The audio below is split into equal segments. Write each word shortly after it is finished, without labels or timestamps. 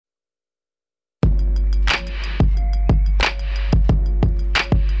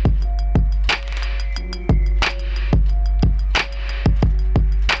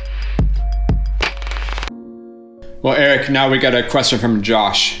Well, Eric, now we got a question from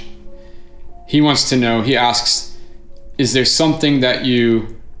Josh. He wants to know, he asks, is there something that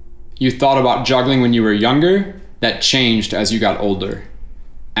you thought about juggling when you were younger that changed as you got older?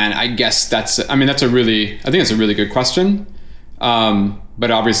 And I guess that's a really good question. But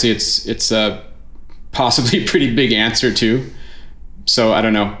obviously it's a possibly pretty big answer too. So I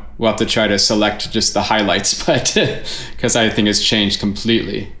don't know. We'll have to try to select just the highlights, but because I think it's changed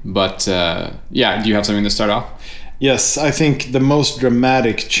completely. But yeah, do you have something to start off? Yes, I think the most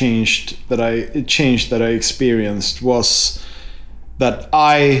dramatic change that I experienced was that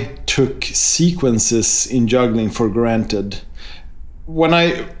I took sequences in juggling for granted. When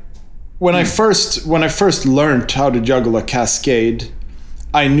I first learned how to juggle a cascade,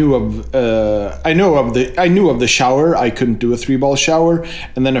 I knew of the shower. I couldn't do a 3-ball shower,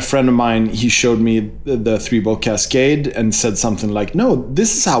 and then a friend of mine, he showed me the 3-ball cascade and said something like, "No,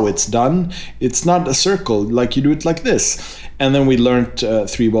 this is how it's done. It's not a circle. Like you do it like this." And then we learned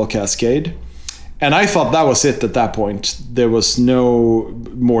 3-ball cascade. And I thought that was it at that point. There was no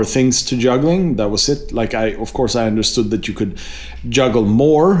more things to juggling. That was it. Like I understood that you could juggle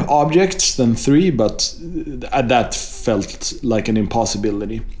more objects than 3, but that felt like an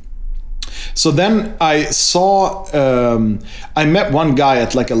impossibility. So then I met one guy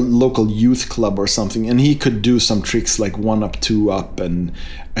at like a local youth club or something, and he could do some tricks like 1-up, 2-up, and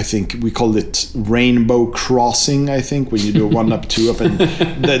I think we called it rainbow crossing, I think, when you do a 1-up, 2-up, and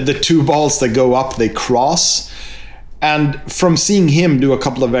the 2 balls that go up, they cross. And from seeing him do a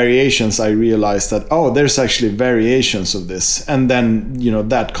couple of variations, I realized that, there's actually variations of this. And then,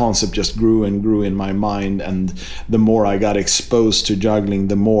 that concept just grew and grew in my mind. And the more I got exposed to juggling,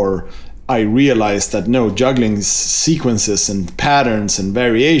 the more I realized that juggling sequences and patterns and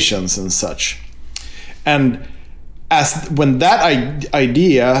variations and such. And when that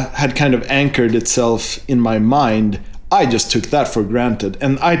idea had kind of anchored itself in my mind, I just took that for granted.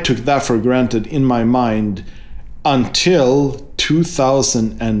 And I took that for granted in my mind until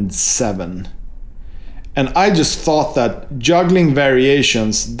 2007. And I just thought that juggling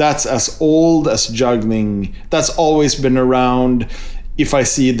variations, that's as old as juggling. That's always been around. If I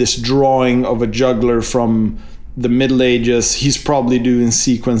see this drawing of a juggler from the Middle Ages, he's probably doing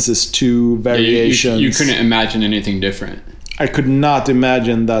sequences 2, variations. You couldn't imagine anything different. I could not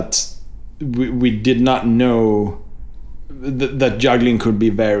imagine that we did not know that juggling could be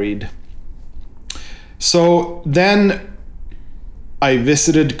varied. So then I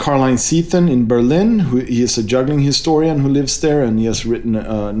visited Karl-Heinz Ziethen in Berlin. He is a juggling historian who lives there, and he has written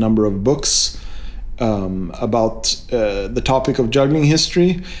a number of books about the topic of juggling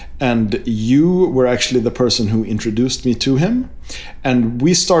history. And you were actually the person who introduced me to him. And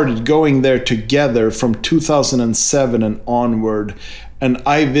we started going there together from 2007 and onward. And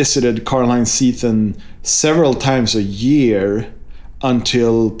I visited Karl-Heinz Ziethen several times a year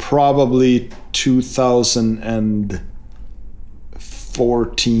until probably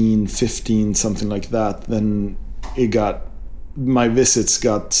 2014, 15, something like that. Then my visits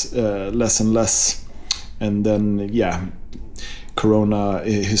got less and less. And then, Corona,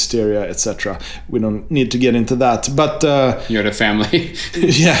 hysteria, etc. We don't need to get into that, but you had a family.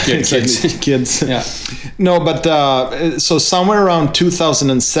 Yeah, exactly. Kids. Yeah. No, but so somewhere around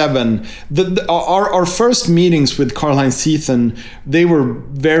 2007, our first meetings with Karl-Heinz Ziethen, they were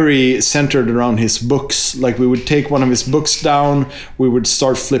very centered around his books. Like we would take one of his books down, we would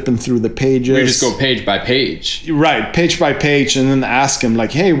start flipping through the pages. We just go page by page. Right, page by page, and then ask him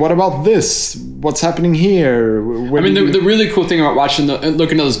like, "Hey, what about this? What's happening here?" The really cool thing about looking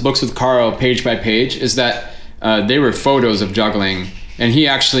at those books with Carl page by page is that they were photos of juggling, and he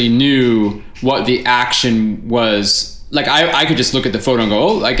actually knew what the action was. Like I could just look at the photo and go,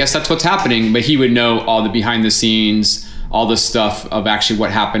 "Oh, I guess that's what's happening," but he would know all the behind the scenes, all the stuff of actually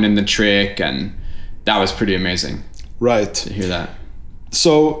what happened in the trick, and that was pretty amazing. Right. To hear that.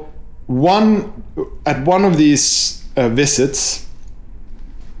 So at one of these visits,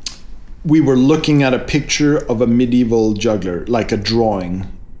 we were looking at a picture of a medieval juggler, like a drawing.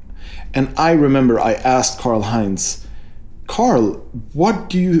 And I remember I asked Karl-Heinz, "Carl,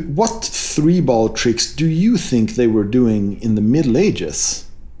 what 3-ball tricks do you think they were doing in the Middle Ages?"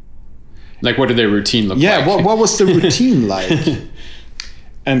 Like, what did their routine look like? Yeah, what was the routine like?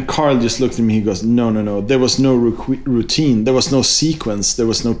 And Carl just looked at me, he goes, no, there was no routine, there was no sequence, there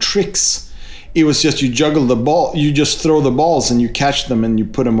was no tricks. It was just you juggle the ball, you just throw the balls and you catch them and you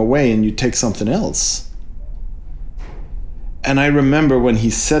put them away and you take something else. And I remember when he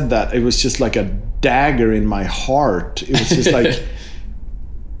said that, it was just like a dagger in my heart. It was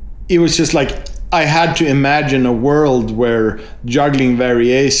just like, I had to imagine a world where juggling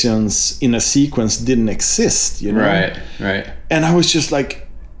variations in a sequence didn't exist, you know? Right. And I was just like,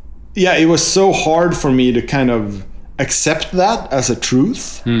 yeah, it was so hard for me to kind of accept that as a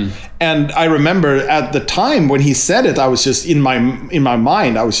truth. And I remember at the time when he said it, I was just in my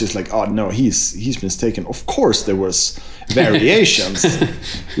mind, I was just like, oh no, he's mistaken. Of course there was variations.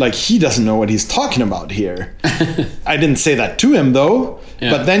 Like, he doesn't know what he's talking about here. I didn't say that to him though.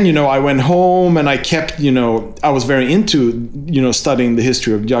 Yeah. But then, I went home and I kept, I was very into, studying the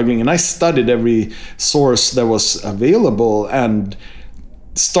history of juggling, and I studied every source that was available and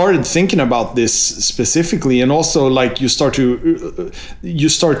started thinking about this specifically. And also, like, you start to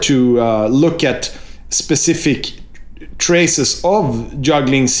look at specific traces of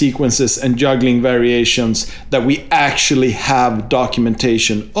juggling sequences and juggling variations that we actually have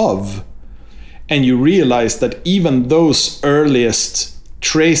documentation of. And you realize that even those earliest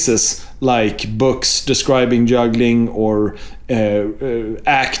traces, like books describing juggling or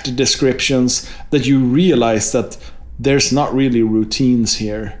act descriptions, that you realize that there's not really routines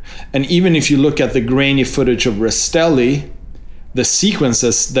here. And even if you look at the grainy footage of Rastelli, the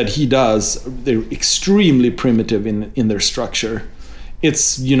sequences that he does, they're extremely primitive in their structure.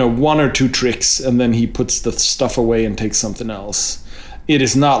 It's, one or two tricks, and then he puts the stuff away and takes something else. It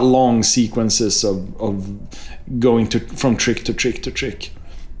is not long sequences of going from trick to trick to trick.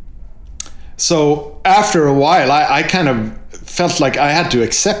 So after a while, I kind of felt like I had to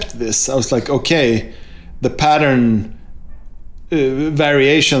accept this. I was like, okay, the pattern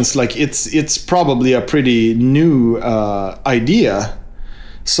variations, like it's probably a pretty new idea.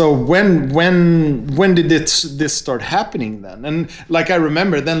 So when did this start happening then? And like, I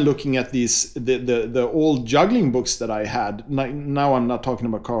remember then looking at these the old juggling books that I had. Now I'm not talking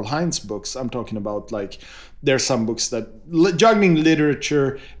about Karl-Heinz books. I'm talking about, like, there's some books that juggling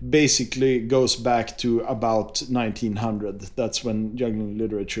literature basically goes back to about 1900. That's when juggling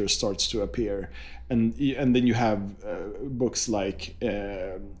literature starts to appear. And then you have books like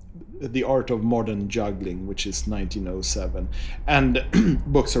The Art of Modern Juggling, which is 1907, and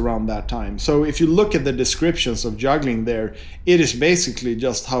books around that time. So if you look at the descriptions of juggling there, it is basically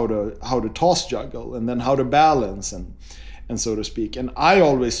just how to toss juggle, and then how to balance, and so to speak. And I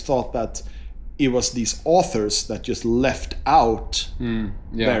always thought that it was these authors that just left out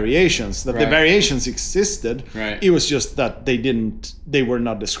variations, that the variations existed. Right. It was just that they were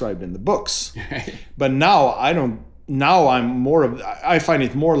not described in the books. But now I find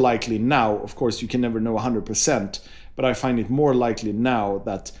it more likely now, of course you can never know 100%, but I find it more likely now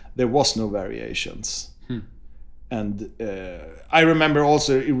that there was no variations. And I remember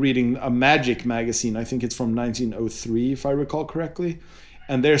also reading a Magic magazine, I think it's from 1903 if I recall correctly.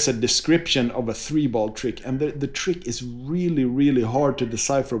 And there's a description of a 3-ball trick, and the trick is really, really hard to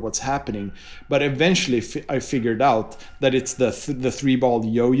decipher what's happening. But eventually I figured out that it's the 3-ball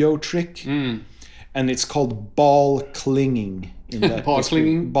yo-yo trick, and it's called ball clinging. In that ball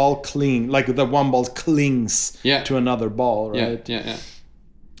clinging? Ball cling, like the one ball clings to another ball, right? Yeah.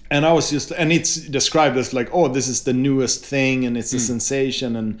 And I was just, and it's described as like, oh, this is the newest thing, and it's a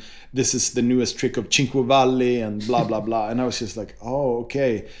sensation, and this is the newest trick of Cinquevalli, and blah, blah, blah. And I was just like, oh,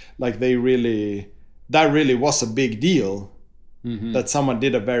 okay. Like that really was a big deal, that someone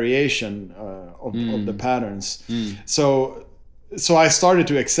did a variation of the patterns. So I started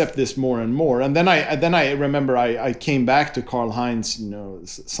to accept this more and more. And then I remember I came back to Karl-Heinz,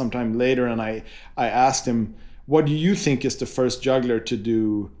 sometime later, and I asked him, what do you think is the first juggler to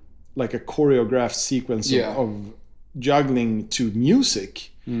do like a choreographed sequence of juggling to music?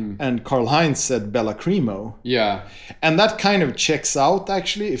 And Karl-Heinz said Bella Cremo. Yeah. And that kind of checks out,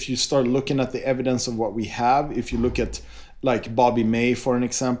 actually, if you start looking at the evidence of what we have. If you look at like Bobby May, for an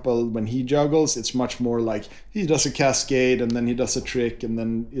example, when he juggles, it's much more like he does a cascade and then he does a trick and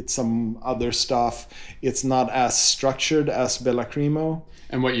then it's some other stuff. It's not as structured as Bella Cremo.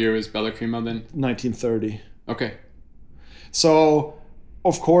 And what year was Bella Cremo then? 1930. Okay. So,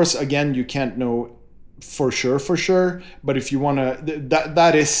 of course, again, you can't know for sure, but if you want to,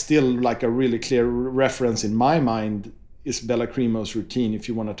 that is still like a really clear reference in my mind, is Bella Cremo's routine. If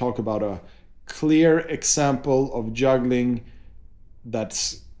you want to talk about a clear example of juggling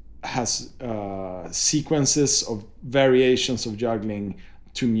that has sequences of variations of juggling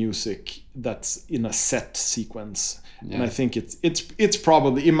to music that's in a set sequence. Yeah. And I think it's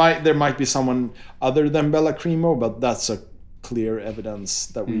probably, there might be someone other than Bella Cremo, but that's a clear evidence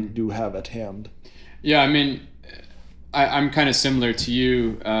that we do have at hand. Yeah, I mean, I'm kind of similar to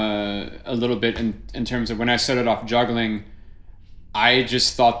you a little bit in terms of when I started off juggling, I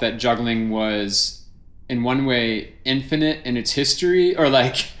just thought that juggling was in one way infinite in its history, or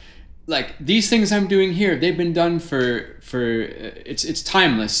like like these things I'm doing here, they've been done for it's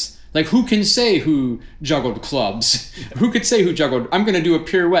timeless. Like who can say who juggled clubs? Who could say who juggled? I'm gonna do a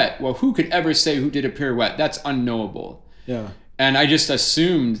pirouette. Well, who could ever say who did a pirouette? That's unknowable. Yeah. And I just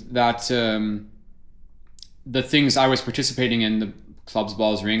assumed that the things I was participating in, the clubs,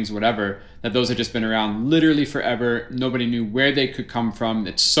 balls, rings, whatever, that those had just been around literally forever. Nobody knew where they could come from.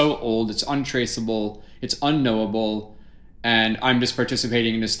 It's so old, it's untraceable, it's unknowable. And I'm just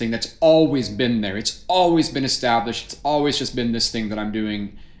participating in this thing that's always been there. It's always been established. It's always just been this thing that I'm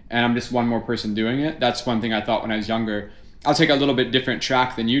doing. And I'm just one more person doing it. That's one thing I thought when I was younger. I'll take a little bit different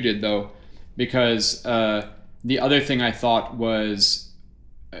track than you did, though, because the other thing I thought was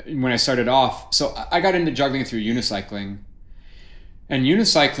when I started off, so I got into juggling through unicycling. And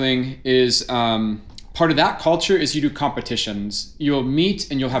unicycling is part of that culture is you do competitions. You'll meet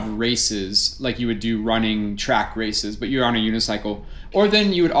and you'll have races like you would do running track races, but you're on a unicycle. Or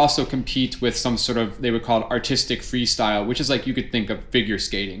then you would also compete with some sort of, they would call it artistic freestyle, which is like you could think of figure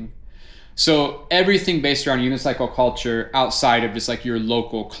skating. So everything based around unicycle culture outside of just like your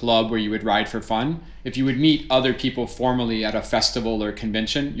local club where you would ride for fun. If you would meet other people formally at a festival or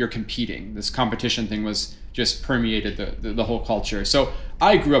convention, you're competing. This competition thing was just permeated the whole culture. So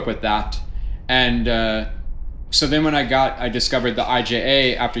I grew up with that. And so then when I discovered the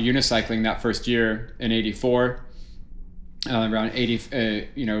IJA after unicycling that first year in '84, around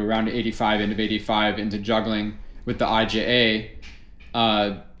 85, end of '85 into juggling with the IJA.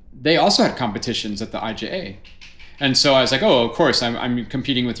 They also had competitions at the IJA. And so I was like, oh, of course, I'm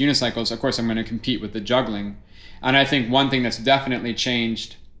competing with unicycles. Of course, I'm going to compete with the juggling. And I think one thing that's definitely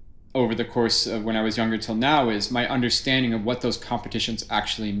changed over the course of when I was younger till now is my understanding of what those competitions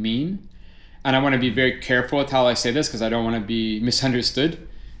actually mean. And I want to be very careful with how I say this because I don't want to be misunderstood.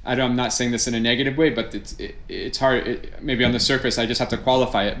 I'm not saying this in a negative way, but it's hard. Maybe on the surface, I just have to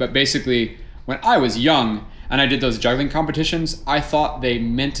qualify it. But basically, when I was young and I did those juggling competitions, I thought they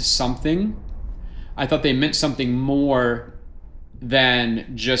meant something. I thought they meant something more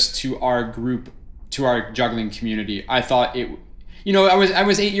than just to our group, to our juggling community. I thought it, I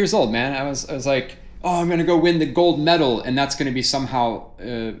was 8 years old, man. I was like, oh, I'm gonna go win the gold medal, and that's gonna be somehow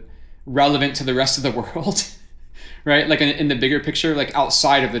relevant to the rest of the world, right? Like in the bigger picture, like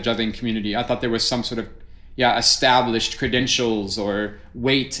outside of the juggling community, I thought there was some sort of established credentials or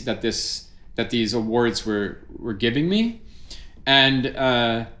weight that these awards were giving me.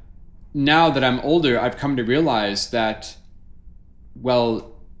 And now that I'm older, I've come to realize that,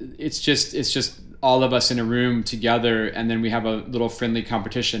 well, it's just all of us in a room together, and then we have a little friendly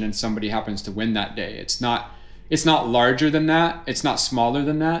competition and somebody happens to win that day. It's not larger than that. It's not smaller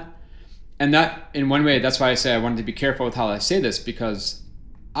than that. And that, in one way, that's why I say I wanted to be careful with how I say this, because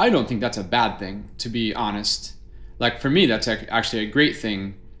I don't think that's a bad thing, to be honest. Like for me, that's actually a great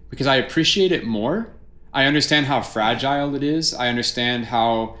thing because I appreciate it more. I understand how fragile it is. I understand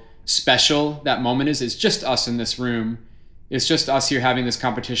how special that moment is. It's just us in this room. It's just us here having this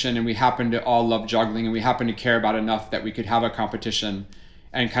competition, and we happen to all love juggling, and we happen to care about enough that we could have a competition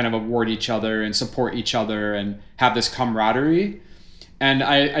and kind of award each other and support each other and have this camaraderie. And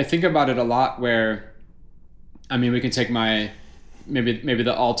I think about it a lot where, I mean, we can take maybe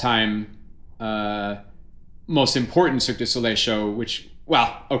the all-time most important Cirque du Soleil show, which,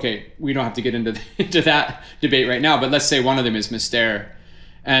 well, okay, we don't have to get into that debate right now, but let's say one of them is Mystère.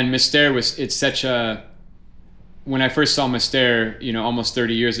 And Mystère it's such a, when I first saw Mystère, almost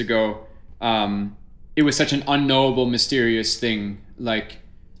 30 years ago, it was such an unknowable, mysterious thing. Like,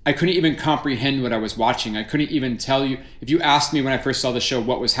 I couldn't even comprehend what I was watching. I couldn't even tell you. If you asked me when I first saw the show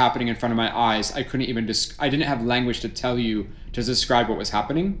what was happening in front of my eyes, I couldn't even I didn't have language to tell you, to describe what was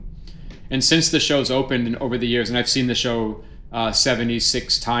happening. And since the show's opened and over the years, and I've seen the show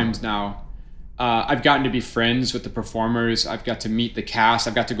 76 times now, I've gotten to be friends with the performers. I've got to meet the cast.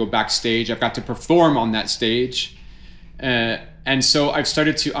 I've got to go backstage. I've got to perform on that stage. And so I've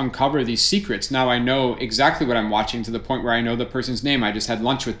started to uncover these secrets. Now I know exactly what I'm watching, to the point where I know the person's name. I just had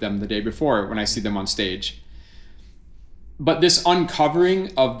lunch with them the day before when I see them on stage. But this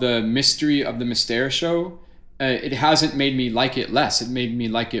uncovering of the mystery of the Mystère show, it hasn't made me like it less. It made me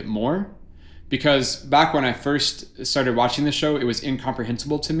like it more. Because back when I first started watching the show, it was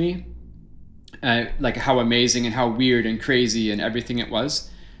incomprehensible to me. Like how amazing and how weird and crazy and everything it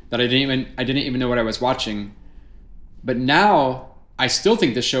was, that I didn't even know what I was watching. But now I still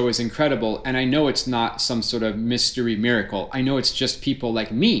think the show is incredible, and I know it's not some sort of mystery miracle. I know it's just people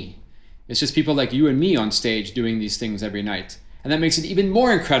like me. It's just people like you and me on stage doing these things every night. And that makes it even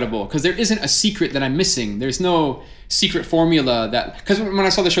more incredible, because there isn't a secret that I'm missing. There's no secret formula because when I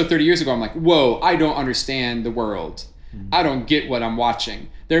saw the show 30 years ago, I'm like, whoa, I don't understand the world. I don't get what I'm watching.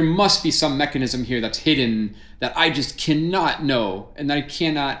 There must be some mechanism here that's hidden that I just cannot know and that I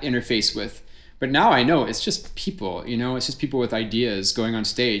cannot interface with. But now I know it's just people, it's just people with ideas going on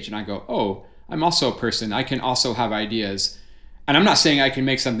stage. And I go, oh, I'm also a person. I can also have ideas. And I'm not saying I can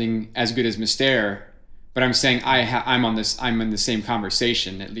make something as good as Mystere, but I'm saying I'm in the same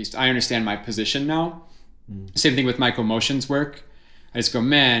conversation. At least I understand my position now. Same thing with Michael Motion's work. I just go,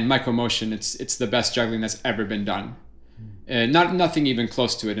 man, Michael Motion, it's the best juggling that's ever been done. Nothing even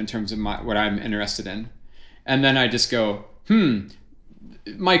close to it in terms of what I'm interested in. And then I just go,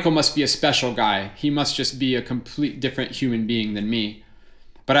 Michael must be a special guy. He must just be a complete different human being than me.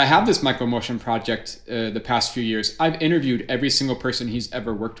 But I have this Michael Motion project the past few years. I've interviewed every single person he's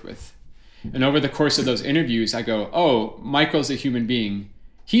ever worked with. And over the course of those interviews, I go, oh, Michael's a human being.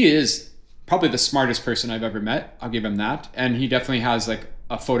 He is probably the smartest person I've ever met. I'll give him that. And he definitely has like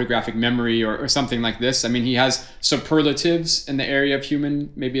a photographic memory or something like this. I mean, he has superlatives in the area of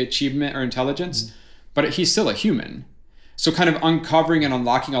human, maybe achievement or intelligence, but he's still a human. So kind of uncovering and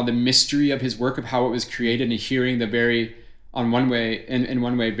unlocking all the mystery of his work, of how it was created, and hearing the very, in one way,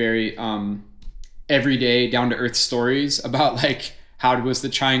 very everyday, down-to-earth stories about like, how was the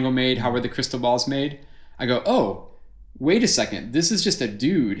triangle made? How were the crystal balls made? I go, oh, wait a second. This is just a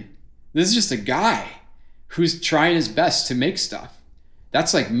dude. This is just a guy who's trying his best to make stuff.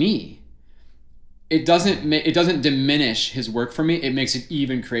 That's like me. It doesn't diminish his work for me. It makes it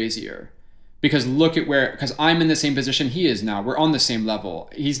even crazier. Because because I'm in the same position he is now. We're on the same level.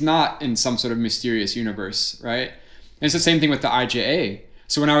 He's not in some sort of mysterious universe, right? And it's the same thing with the IJA.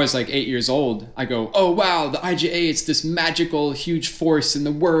 So when I was like 8 years old, I go, oh wow, the IJA, it's this magical, huge force in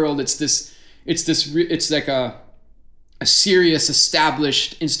the world. It's like a serious,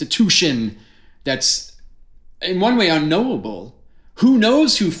 established institution that's in one way unknowable. Who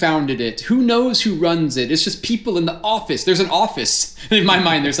knows who founded it? Who knows who runs it? It's just people in the office. There's an office. In my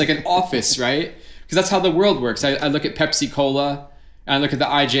mind, there's like an office, right? Because that's how the world works. I look at Pepsi Cola, and I look at the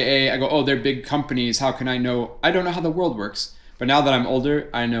IJA, I go, oh, they're big companies. How can I know? I don't know how the world works. But now that I'm older,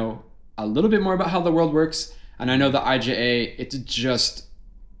 I know a little bit more about how the world works. And I know the IJA, it's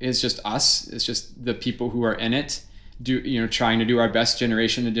just us. It's just the people who are in it, trying to do our best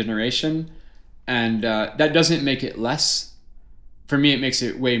generation to generation. And that doesn't make it less. For me, it makes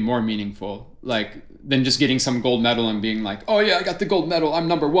it way more meaningful, like than just getting some gold medal and being like, oh yeah, I got the gold medal, I'm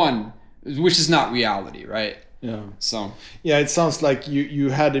number one, which is not reality, right? Yeah. So yeah, it sounds like you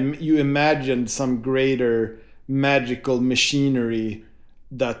imagined some greater magical machinery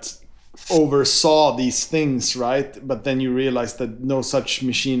that oversaw these things, right? But then you realize that no such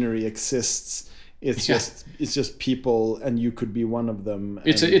machinery exists. It's just people, and you could be one of them.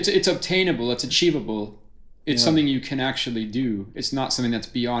 It's obtainable. It's achievable. It's something you can actually do. It's not something that's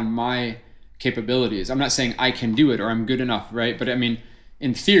beyond my capabilities. I'm not saying I can do it or I'm good enough, right? But I mean,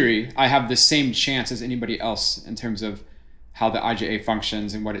 in theory, I have the same chance as anybody else in terms of how the IJA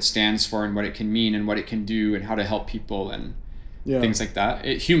functions and what it stands for and what it can mean and what it can do and how to help people and things like that.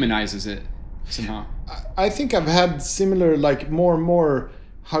 It humanizes it somehow. I think I've had similar, like more and more,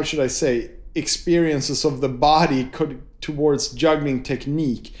 how should I say, experiences of the body towards juggling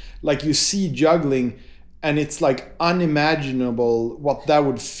technique. Like you see juggling and it's like unimaginable what that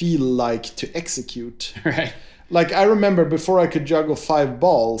would feel like to execute. Right. Like I remember before I could juggle 5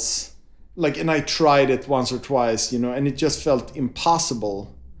 balls, like, and I tried it once or twice, and it just felt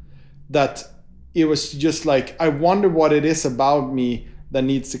impossible. That it was just like, I wonder what it is about me that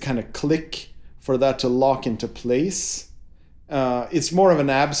needs to kind of click for that to lock into place. It's more of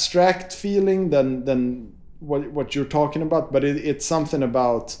an abstract feeling than what you're talking about, but it's something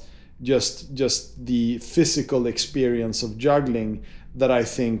about just the physical experience of juggling that I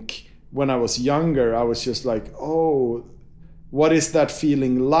think when I was younger, I was just like, oh, what is that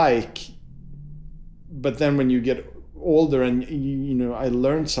feeling like? But then when you get older and I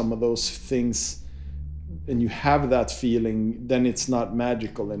learned some of those things and you have that feeling, then it's not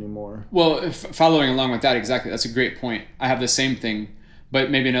magical anymore. Well, following along with that, exactly, that's a great point. I have the same thing,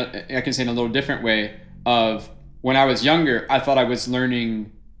 but maybe I can say in a little different way of when I was younger, I thought I was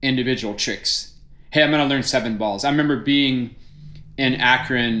learning individual tricks. Hey, I'm going to learn 7 balls. I remember being in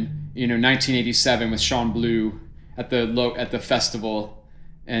Akron, 1987 with Sean Blue at the festival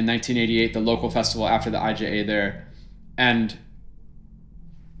in 1988, the local festival after the IJA there. And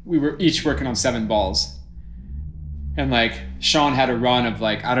we were each working on 7 balls. And like Sean had a run of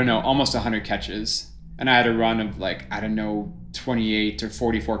like, I don't know, almost 100 catches. And I had a run of like, I don't know, 28 or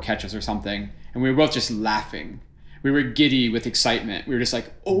 44 catches or something. And we were both just laughing. We were giddy with excitement. We were just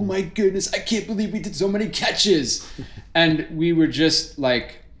like, oh my goodness, I can't believe we did so many catches. And we were just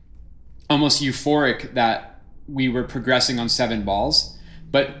like almost euphoric that we were progressing on 7 balls,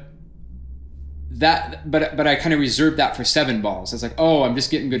 but I kind of reserved that for 7 balls. It's like, oh, I'm just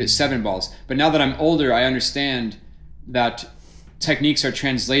getting good at 7 balls. But now that I'm older, I understand that techniques are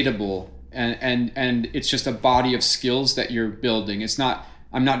translatable, and it's just a body of skills that you're building.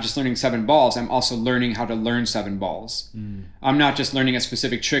 I'm not just learning 7 balls, I'm also learning how to learn 7 balls. I'm not just learning a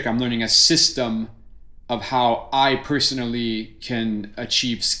specific trick, I'm learning a system of how I personally can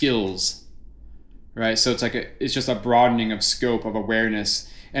achieve skills, right? So it's just a broadening of scope of awareness.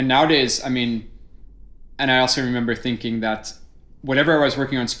 And nowadays, I mean, and I also remember thinking that whatever I was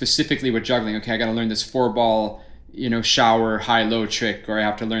working on specifically with juggling, okay, I got to learn this 4-ball, shower high-low trick, or I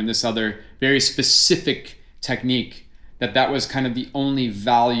have to learn this other very specific technique, that was kind of the only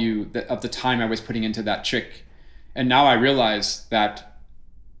value of the time I was putting into that trick. And now I realize that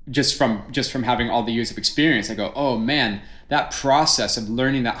just from having all the years of experience, I go, oh man, that process of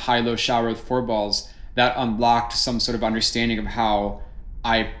learning that high-low shower with 4 balls, that unlocked some sort of understanding of how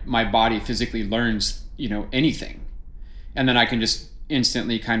my body physically learns anything, and then I can just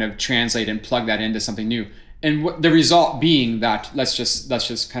instantly kind of translate and plug that into something new. And the result being that let's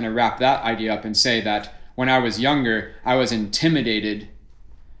just kind of wrap that idea up and say that when I was younger, I was intimidated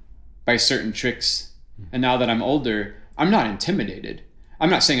by certain tricks, and now that I'm older, I'm not intimidated. I'm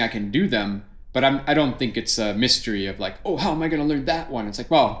not saying I can do them, but I don't think it's a mystery of like, oh, how am I going to learn that one? It's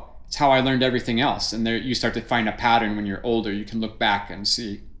like, well, it's how I learned everything else. And there you start to find a pattern when you're older. You can look back and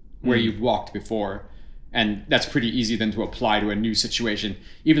see where you've walked before. And that's pretty easy then to apply to a new situation,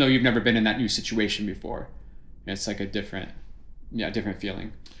 even though you've never been in that new situation before. It's like a different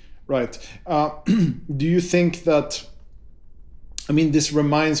feeling. Right. Do you think that, I mean, this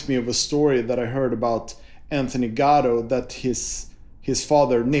reminds me of a story that I heard about Anthony Gatto, that his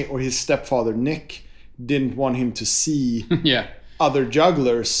father, Nick, or his stepfather, Nick, didn't want him to see other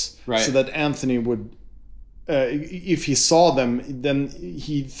jugglers, right, so that Anthony would, if he saw them, then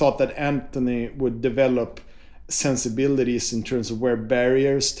he thought that Anthony would develop sensibilities in terms of where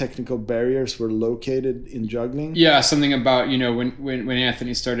technical barriers were located in juggling. Yeah, something about, when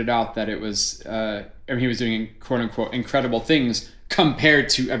Anthony started out, that it was, he was doing quote unquote incredible things compared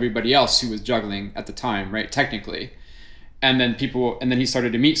to everybody else who was juggling at the time, right? Technically. And then he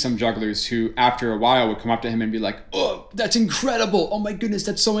started to meet some jugglers who after a while would come up to him and be like, oh, that's incredible. Oh my goodness,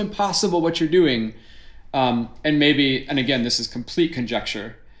 that's so impossible what you're doing. And again, this is complete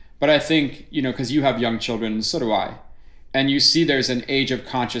conjecture, but I think, because you have young children, so do I, and you see there's an age of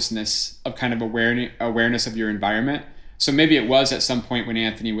consciousness of kind of awareness of your environment. So maybe it was at some point when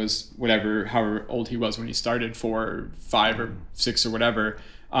Anthony was however old he was when he started, 4 or 5 or 6 or whatever,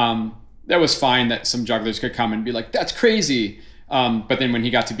 that was fine that some jugglers could come and be like, that's crazy. But then when he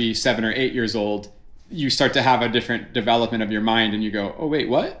got to be 7 or 8 years old, you start to have a different development of your mind and you go, oh, wait,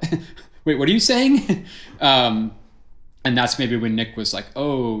 what? Wait, what are you saying? And that's maybe when Nick was like,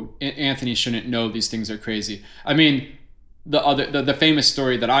 oh, Anthony shouldn't know these things are crazy. I mean, the famous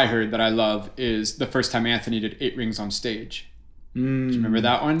story that I heard that I love is the first time Anthony did 8 rings on stage. Do you remember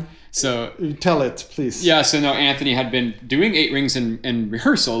that one? So tell it, please. Yeah, so no, Anthony had been doing 8 rings in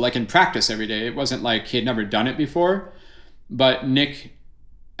rehearsal, like in practice every day. It wasn't like he had never done it before. But Nick,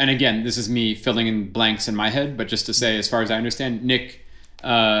 and again, this is me filling in blanks in my head, but just to say, as far as I understand, Nick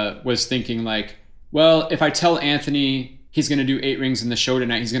was thinking like, well, if I tell Anthony he's going to do 8 rings in the show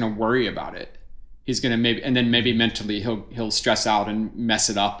tonight, he's going to worry about it. He's going to maybe mentally he'll stress out and mess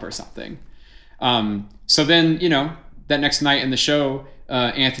it up or something. So then, that next night in the show,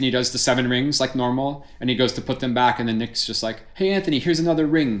 Anthony does the 7 rings like normal, and he goes to put them back, and then Nick's just like, hey, Anthony, here's another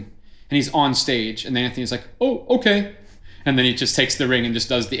ring. And he's on stage, and then Anthony's like, oh, okay. And then he just takes the ring and just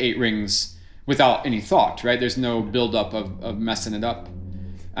does the 8 rings without any thought, right? There's no buildup of messing it up.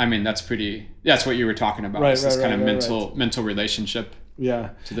 I mean, that's what you were talking about. Right, this kind of mental relationship. Yeah.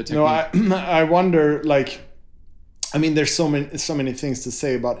 To the technique. No, I wonder, like, I mean, there's so many things to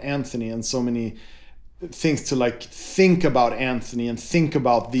say about Anthony, and so many things to like think about Anthony and think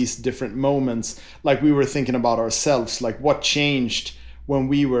about these different moments. Like we were thinking about ourselves, like what changed when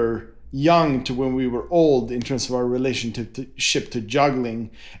we were young to when we were old in terms of our relationship to juggling.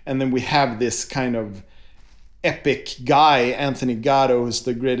 And then we have this kind of epic guy, Anthony Gatto, who's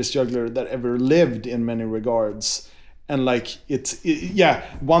the greatest juggler that ever lived in many regards. And like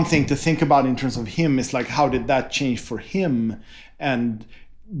one thing to think about in terms of him is like, how did that change for him? And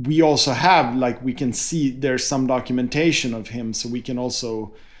we also have, like, we can see there's some documentation of him, so we can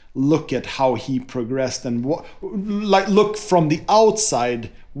also look at how he progressed and look from the outside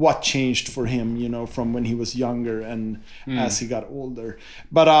what changed for him, from when he was younger and as he got older.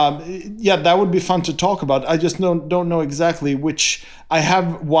 But that would be fun to talk about. I just don't know exactly which. I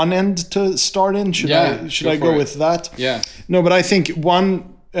have one end to start in. Should I go with that? Yeah. No, but I think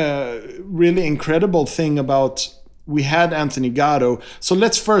one really incredible thing about, we had Anthony Gatto. So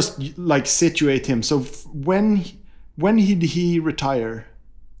let's first situate him. So when did he retire?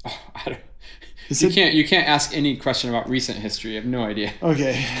 Oh, I don't. You can't ask any question about recent history. I have no idea.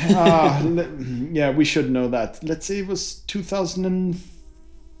 Okay. We should know that. Let's say it was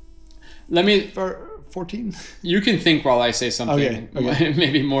 2014. You can think while I say something. Okay.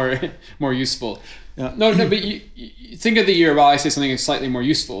 Maybe more useful. Yeah. No, but you think of the year while I say something that's slightly more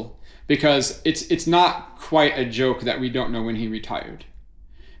useful, because it's not quite a joke that we don't know when he retired.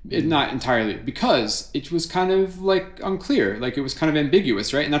 Not entirely, because it was kind of unclear, it was kind of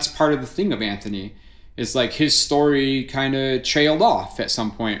ambiguous, right? And that's part of the thing of Anthony, is his story kind of trailed off at some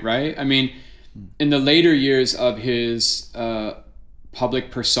point, right? I mean, in the later years of his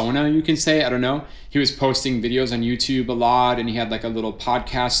public persona, you can say, I don't know, he was posting videos on YouTube a lot, and he had a little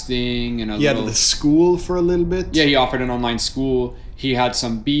podcast thing, and he had the school for a little bit. Yeah, he offered an online school. He had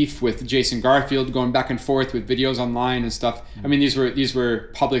some beef with Jason Garfield, going back and forth with videos online and stuff. I mean, these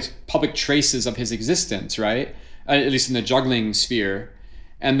were public traces of his existence, right? At least in the juggling sphere.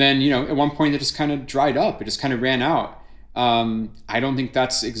 And then, at one point it just kind of dried up. It just kind of ran out. I don't think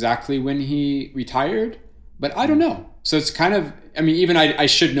that's exactly when he retired, but I don't know. So it's kind of, even I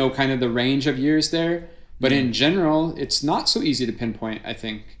should know kind of the range of years there, but in general, it's not so easy to pinpoint, I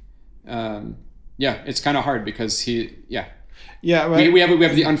think. It's kind of hard because yeah, right. We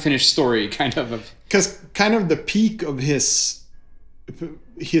have the unfinished story kind of. Because kind of the peak of his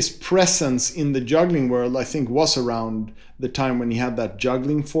presence in the juggling world, I think, was around the time when he had that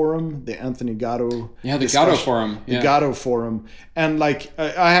juggling forum, the Anthony Gatto. Yeah, the Gatto forum. The Gatto forum. And I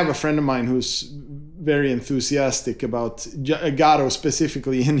have a friend of mine who's very enthusiastic about Gatto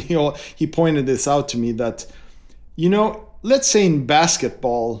specifically, and he pointed this out to me that, let's say in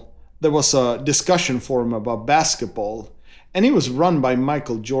basketball, there was a discussion forum about basketball, and it was run by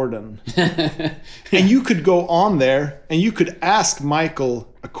Michael Jordan. And you could go on there and you could ask Michael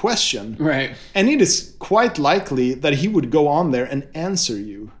a question. Right. And it is quite likely that he would go on there and answer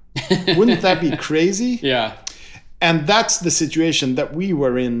you. Wouldn't that be crazy? Yeah. And that's the situation that we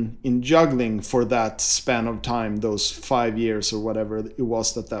were in juggling for that span of time, those 5 years or whatever it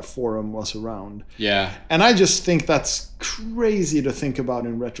was that forum was around. Yeah. And I just think that's crazy to think about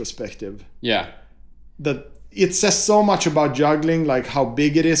in retrospective. Yeah. That it says so much about juggling, how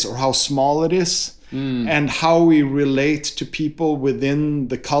big it is or how small it is, and how we relate to people within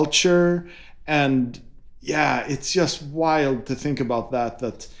the culture. And yeah, it's just wild to think about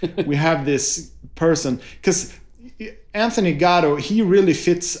that we have this person, because Anthony Gatto,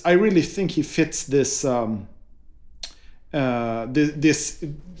 I really think he fits this this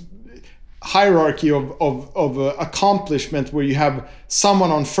hierarchy of accomplishment, where you have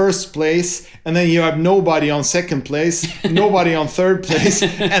someone on first place, and then you have nobody on second place, nobody on third place,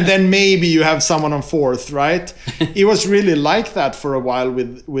 and then maybe you have someone on fourth, right? It was really like that for a while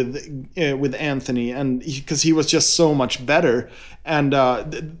with Anthony, and because he was just so much better, and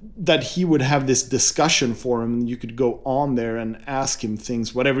that he would have this discussion forum. You could go on there and ask him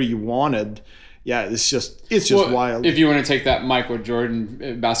things, whatever you wanted. Yeah, it's just wild. If you want to take that Michael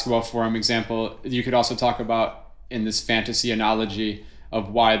Jordan basketball forum example, you could also talk about, in this fantasy analogy,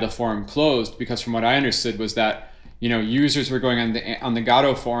 of why the forum closed. Because from what I understood was that, users were going on the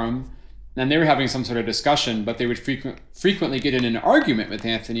Gatto forum, and they were having some sort of discussion, but they would frequently get in an argument with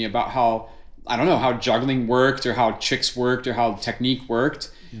Anthony about how, I don't know, how juggling worked, or how tricks worked, or how technique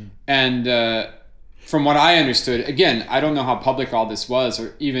worked. Yeah. And from what I understood, again, I don't know how public all this was,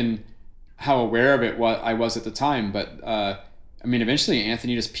 or even how aware of it I was at the time, but eventually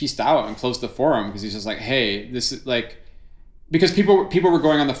Anthony just pieced out and closed the forum, because he's just like, hey, this is because people were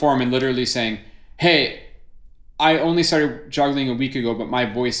going on the forum and literally saying, hey, I only started juggling a week ago, but my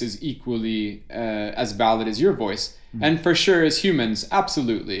voice is equally as valid as your voice. Mm-hmm. And for sure, as humans,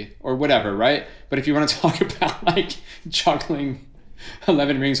 absolutely, or whatever, right? But if you want to talk about juggling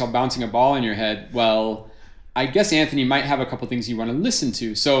 11 rings while bouncing a ball in your head, well, I guess Anthony might have a couple things you want to listen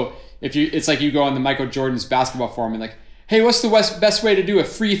to. So it's like you go on the Michael Jordan's basketball forum and hey, what's the best way to do a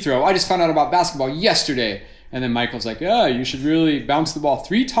free throw? I just found out about basketball yesterday. And then Michael's like, you should really bounce the ball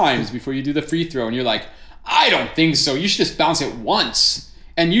 3 times before you do the free throw. And you're like, I don't think so. You should just bounce it once.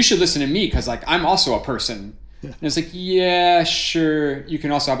 And you should listen to me, because I'm also a person. Yeah. And it's yeah, sure. You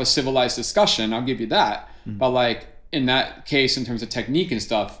can also have a civilized discussion. I'll give you that. Mm-hmm. But in that case, in terms of technique and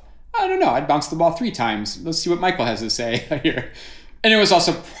stuff, I don't know. I'd bounce the ball 3 times. Let's see what Michael has to say here. And it was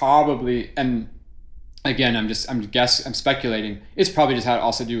also probably, and again, I'm speculating. It's probably just had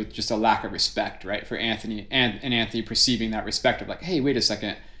also to do with just a lack of respect, right, for Anthony and Anthony perceiving that respect of like, hey, wait a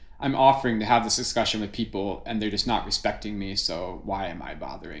second, I'm offering to have this discussion with people and they're just not respecting me. So why am I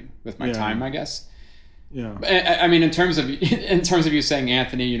bothering with my time? I guess. Yeah. I mean, in terms of you saying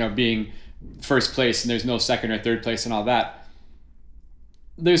Anthony, you know, being first place and there's no second or third place and all that.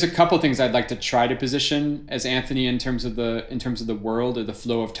 There's a couple things I'd like to try to position as Anthony in terms of the world or the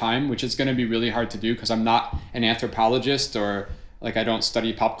flow of time, which is going to be really hard to do because I'm not an anthropologist or like I don't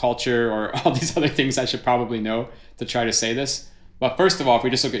study pop culture or all these other things I should probably know to try to say this. But first of all, if we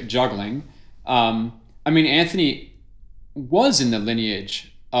just look at juggling, I mean, Anthony was in the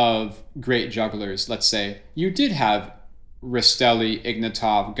lineage of great jugglers. Let's say you did have Rastelli,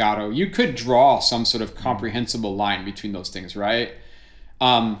 Ignatov, Gatto. You could draw some sort of comprehensible line between those things, right?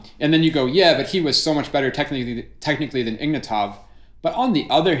 And then you go, yeah, but he was so much better technically than Ignatov. But on the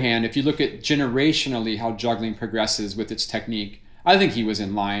other hand, if you look at generationally how juggling progresses with its technique, I think he was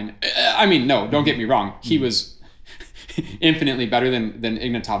in line. I mean, no, don't get me wrong. He was infinitely better than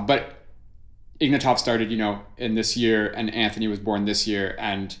Ignatov. But Ignatov started, you know, in this year, and Anthony was born this year,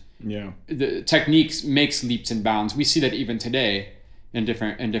 and the techniques makes leaps and bounds. We see that even today in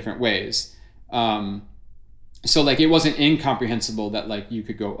different ways. So like it wasn't incomprehensible that like you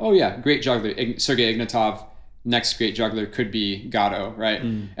could go, oh yeah, great juggler, Sergei Ignatov, next great juggler could be Gatto, right?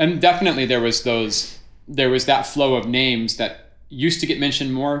 And definitely there was that flow of names that used to get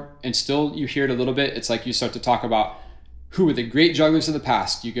mentioned more, and still you hear it a little bit. It's like you start to talk about who were the great jugglers of the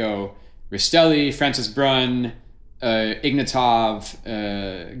past. You go Rastelli, Francis Brunn, Ignatov,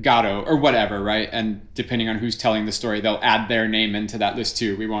 Gatto, or whatever, right? And depending on who's telling the story, they'll add their name into that list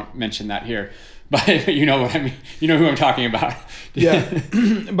too. We won't mention that here. But you know what I mean. You know who I'm talking about. Yeah.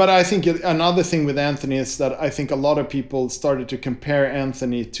 But I think another thing with Anthony is that I think a lot of people started to compare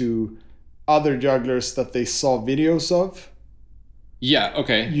Anthony to other jugglers that they saw videos of. Yeah,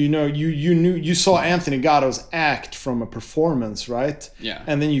 okay. You know, you saw Anthony Gatto's act from a performance, right? Yeah.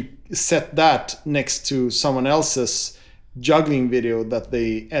 And then you set that next to someone else's juggling video that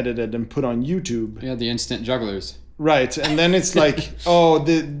they edited and put on YouTube. Yeah, the instant jugglers. Right, and then it's like, oh,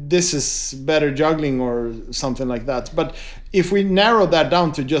 this is better juggling or something like that. But if we narrow that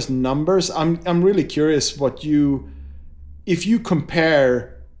down to just numbers, I'm really curious if you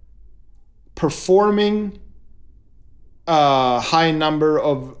compare performing a high number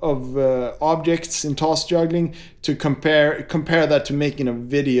of objects in toss juggling to compare that to making a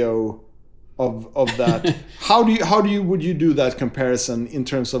video of that. Would you do that comparison in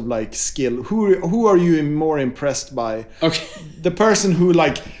terms of like skill? Who are you more impressed by? Okay. The person who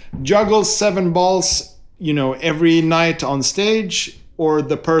like juggles 7 balls, you know, every night on stage, or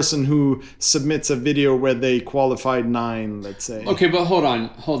the person who submits a video where they qualified 9, let's say. Okay, but hold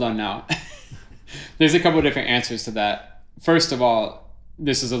on now. There's a couple of different answers to that. First of all,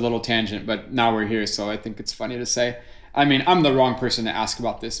 this is a little tangent, but now we're here, so I think it's funny to say. I mean, I'm the wrong person to ask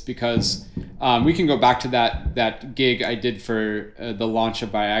about this because we can go back to that gig I did for the launch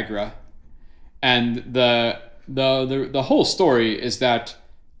of Viagra, and the whole story is that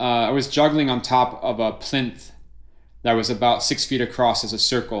I was juggling on top of a plinth that was about 6 feet across as a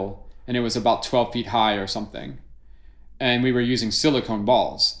circle, and it was about 12 feet high or something, and we were using silicone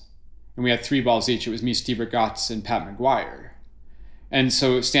balls, and we had 3 balls each. It was me, Steve Rigatz, and Pat McGuire, and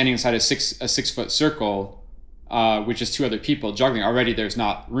so standing inside a 6 foot circle. Which is 2 other people juggling. Already there's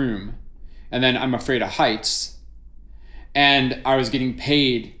not room. And then I'm afraid of heights. And I was getting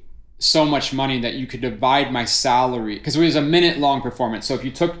paid so much money that you could divide my salary, because it was a minute-long performance. So if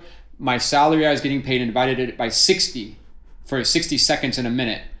you took my salary I was getting paid and divided it by 60 for 60 seconds in a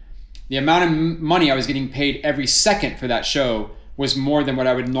minute, the amount of money I was getting paid every second for that show was more than what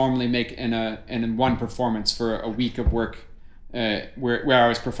I would normally make in one performance for a week of work where I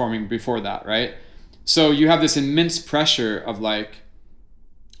was performing before that, right? So you have this immense pressure of like,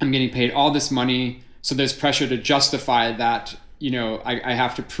 I'm getting paid all this money, so there's pressure to justify that, you know, I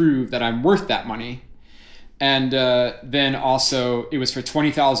have to prove that I'm worth that money. And then also it was for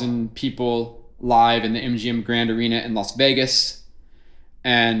 20,000 people live in the MGM Grand Arena in Las Vegas.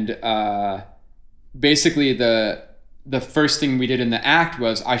 And basically the first thing we did in the act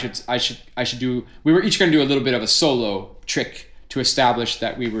was we were each going to do a little bit of a solo trick to establish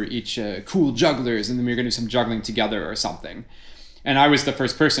that we were each cool jugglers, and then we were going to do some juggling together or something. And I was the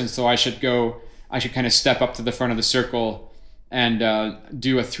first person, so I should kind of step up to the front of the circle and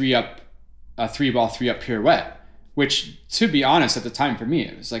do a 3 ball 3 up pirouette which, to be honest, at the time for me,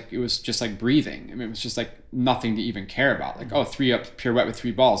 it was just like breathing. I mean, it was just like nothing to even care about. Like, oh, 3-up pirouette with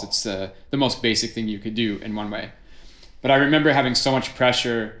 3 balls. It's the most basic thing you could do in one way. But I remember having so much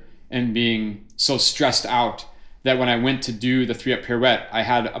pressure and being so stressed out that when I went to do the 3-up pirouette, I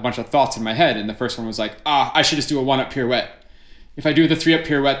had a bunch of thoughts in my head. And the first one was like, I should just do a 1-up pirouette. If I do the 3-up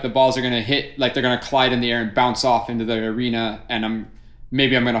pirouette, the balls are going to hit, like they're going to collide in the air and bounce off into the arena. And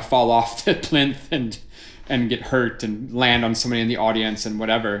maybe I'm going to fall off the plinth and get hurt and land on somebody in the audience and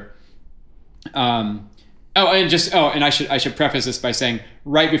whatever. And I should preface this by saying,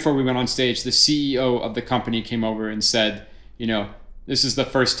 right before we went on stage, the CEO of the company came over and said, this is the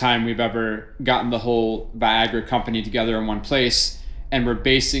first time we've ever gotten the whole Viagra company together in one place, and we're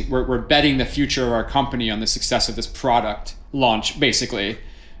betting the future of our company on the success of this product launch, basically.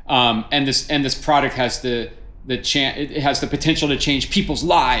 And this product has it has the potential to change people's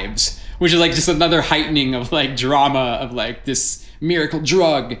lives, which is like just another heightening of like drama of like this miracle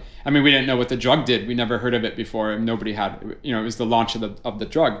drug. I mean, we didn't know what the drug did. We never heard of it before, and nobody had. It was the launch of the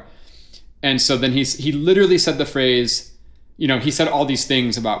drug. And so then he literally said the phrase. He said all these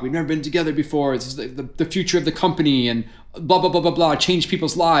things about we've never been together before. This is the future of the company and blah, blah, blah, blah, blah, change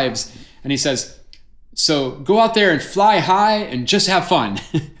people's lives. And he says, so go out there and fly high and just have fun.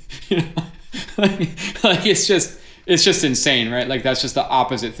 Like it's just insane, right? Like that's just the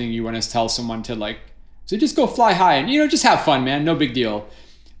opposite thing you want to tell someone to like, so just go fly high and, just have fun, man. No big deal.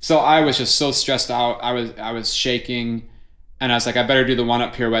 So I was just so stressed out. I was shaking, and I was like, I better do the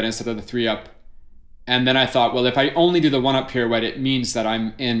 1-up pirouette instead of the 3-up. And then I thought, well, if I only do the 1-up pirouette, it means that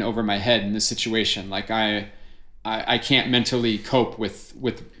I'm in over my head in this situation. Like I can't mentally cope with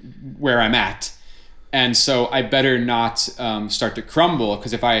where I'm at. And so I better not start to crumble,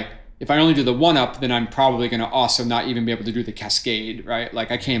 because if I only do the 1-up, then I'm probably going to also not even be able to do the cascade, right?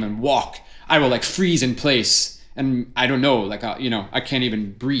 Like I can't even walk. I will like freeze in place, and I don't know, like I can't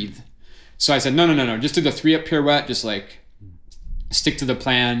even breathe. So I said, no, just do the 3-up pirouette, just like stick to the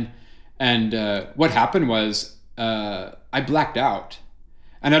plan. And what happened was I blacked out.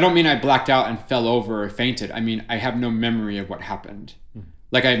 And I don't mean I blacked out and fell over or fainted. I mean, I have no memory of what happened.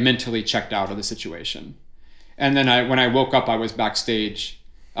 Like I mentally checked out of the situation. And then when I woke up, I was backstage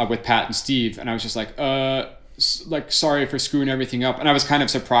with Pat and Steve. And I was just like, sorry for screwing everything up. And I was kind of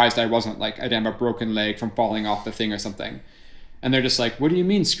surprised I wasn't like, I didn't have a broken leg from falling off the thing or something. And they're just like, what do you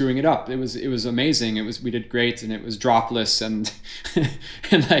mean screwing it up? It was amazing. We did great, and it was dropless and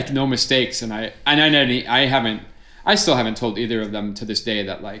and like no mistakes. And I still haven't told either of them to this day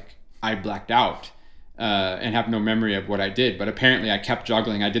that like I blacked out and have no memory of what I did. But apparently I kept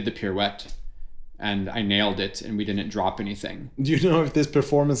juggling. I did the pirouette and I nailed it, and we didn't drop anything. Do you know if this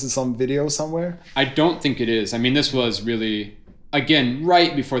performance is on video somewhere? I don't think it is. I mean, this was really, again,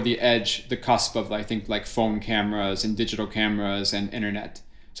 right before the cusp of, I think, like phone cameras and digital cameras and internet.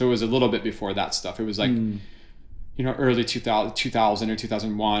 So it was a little bit before that stuff. It was like, early 2000 or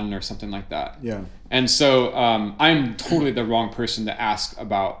 2001 or something like that. Yeah. And so I'm totally the wrong person to ask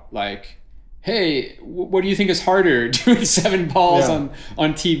about like, hey, what do you think is harder, doing 7 balls on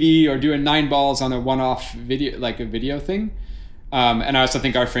TV or doing 9 balls on a one-off video, like a video thing? And I also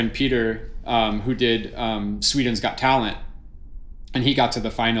think our friend Peter, who did Sweden's Got Talent, and he got to the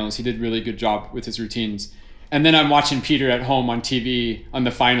finals. He did a really good job with his routines. And then I'm watching Peter at home on TV on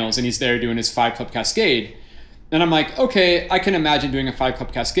the finals, and he's there doing his 5-club cascade. And I'm like, okay, I can imagine doing a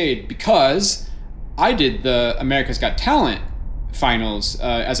 5-club cascade, because I did the America's Got Talent finals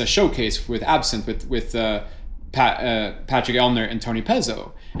as a showcase with Absinthe with Patrick Elner and Tony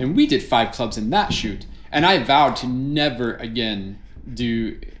Pezzo. And we did 5 clubs in that shoot. And I vowed to never again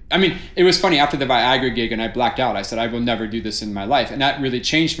do... I mean, it was funny, after the Viagra gig and I blacked out, I said, I will never do this in my life. And that really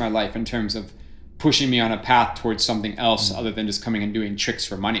changed my life in terms of pushing me on a path towards something else other than just coming and doing tricks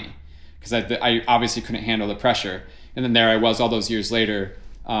for money. Because I obviously couldn't handle the pressure. And then there I was all those years later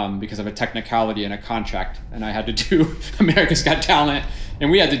because of a technicality and a contract. And I had to do America's Got Talent,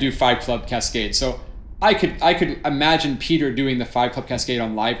 and we had to do 5-club cascade. So I could imagine Peter doing the 5-club cascade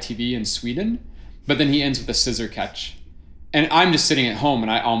on live TV in Sweden, but then he ends with a scissor catch. And I'm just sitting at home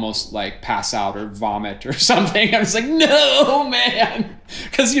and I almost like pass out or vomit or something. I was like, no, man.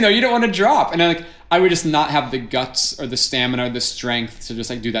 Because, you don't want to drop. And I would just not have the guts or the stamina or the strength to just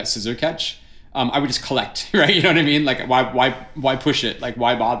like do that scissor catch. I would just collect, right? You know what I mean? Like, why push it? Like,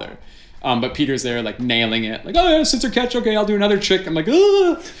 why bother? But Peter's there like nailing it. Like, oh yeah, scissor catch. Okay, I'll do another trick. I'm like,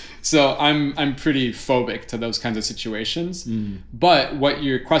 ugh. So I'm pretty phobic to those kinds of situations. But what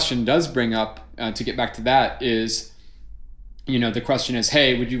your question does bring up, to get back to that, is, the question is,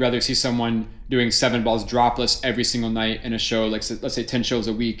 hey, would you rather see someone doing 7 balls dropless every single night in a show, like let's say 10 shows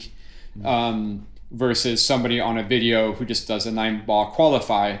a week, versus somebody on a video who just does a 9-ball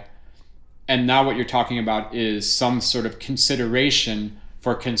qualify. And now what you're talking about is some sort of consideration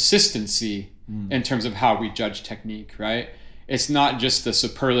for consistency in terms of how we judge technique, right? It's not just the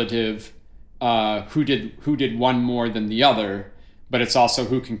superlative who did one more than the other, but it's also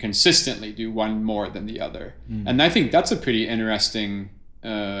who can consistently do one more than the other. And I think that's a pretty interesting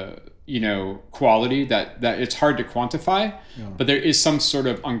quality that it's hard to quantify, but there is some sort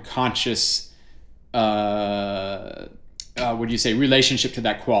of unconscious relationship to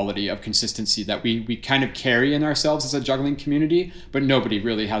that quality of consistency that we kind of carry in ourselves as a juggling community, but nobody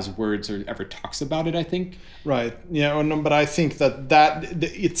really has words or ever talks about it, I think. Right. Yeah. No, but I think that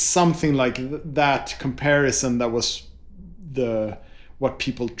it's something like that comparison that was how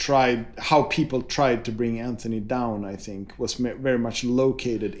people tried to bring Anthony down, I think, was very much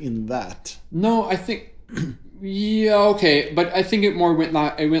located in that. No, I think... Yeah, okay, but I think it went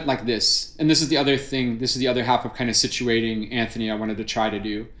like this, and this is the other thing. This is the other half of kind of situating Anthony. I wanted to try to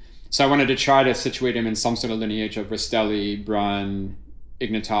do, so I wanted to try to situate him in some sort of lineage of Rastelli, Brun,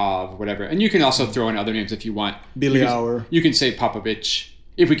 Ignatov, whatever. And you can also throw in other names if you want. Billy Auer. You can say Popovich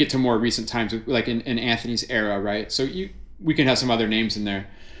if we get to more recent times, like in Anthony's era, right? So we can have some other names in there,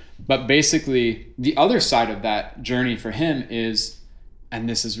 but basically the other side of that journey for him is, and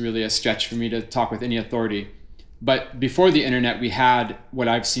this is really a stretch for me to talk with any authority. But before the internet, we had what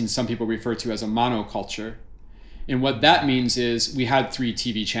I've seen some people refer to as a monoculture. And what that means is we had 3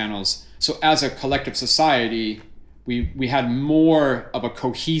 TV channels. So as a collective society, we had more of a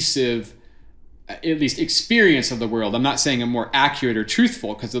cohesive, at least experience of the world. I'm not saying a more accurate or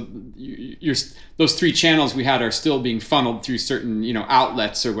truthful, because those 3 channels we had are still being funneled through certain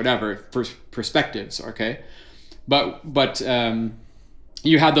outlets or whatever, perspectives, okay? But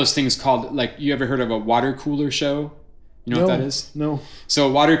you had those things called, like, you ever heard of a water cooler show? You know what that is? No. So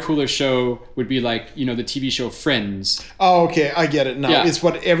a water cooler show would be like, the TV show Friends. Oh, okay. I get it now. Yeah. It's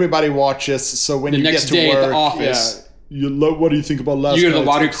what everybody watches. So when you get to work, at the office, what do you think about last night? You go to the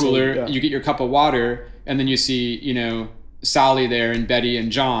water cooler, you get your cup of water, and then you see, Sally there and Betty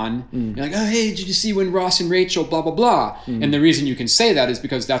and John. You're like, oh, hey, did you see when Ross and Rachel, blah, blah, blah. And the reason you can say that is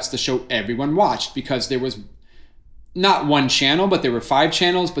because that's the show everyone watched, because there was not one channel, but there were 5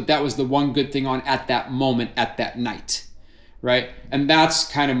 channels, but that was the one good thing on at that moment, at that night, right? And that's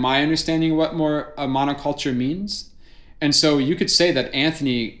kind of my understanding of what more a monoculture means. And so you could say that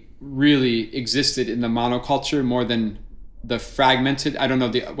Anthony really existed in the monoculture more than the fragmented, I don't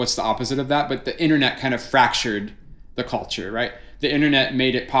know what's the opposite of that, but the internet kind of fractured the culture, right? The internet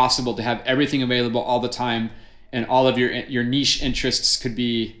made it possible to have everything available all the time, and all of your niche interests could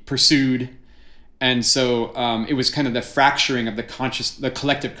be pursued. And so it was kind of the fracturing of the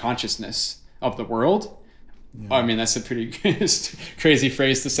collective consciousness of the world. Yeah. I mean, that's a pretty crazy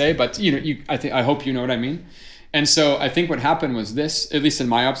phrase to say, but I hope you know what I mean. And so I think what happened was this, at least in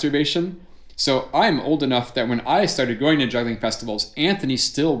my observation. So I'm old enough that when I started going to juggling festivals, Anthony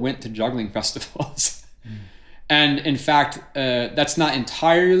still went to juggling festivals. And in fact, that's not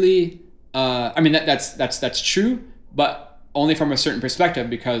entirely. That's true, but only from a certain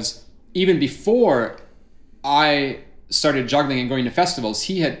perspective, because even before I started juggling and going to festivals,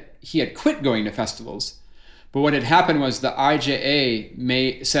 he had quit going to festivals. But what had happened was the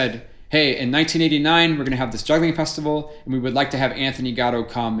IJA said, hey, in 1989, we're going to have this juggling festival, and we would like to have Anthony Gatto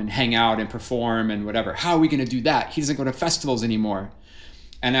come and hang out and perform and whatever. How are we going to do that? He doesn't go to festivals anymore.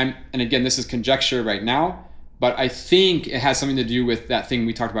 And again, this is conjecture right now, but I think it has something to do with that thing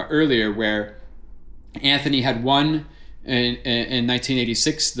we talked about earlier, where Anthony had won in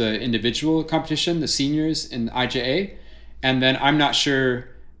 1986 the individual competition, the seniors in IJA, and then I'm not sure.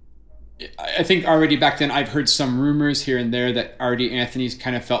 I think already back then I've heard some rumors here and there that already Anthony's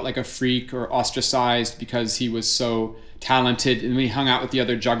kind of felt like a freak or ostracized because he was so talented, and when he hung out with the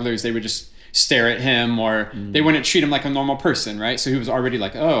other jugglers, they would just stare at him, or they wouldn't treat him like a normal person, right? So he was already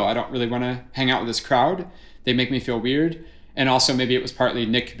like, oh, I don't really want to hang out with this crowd. They make me feel weird. And also maybe it was partly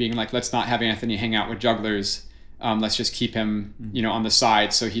Nick being like, let's not have Anthony hang out with jugglers. Let's just keep him, on the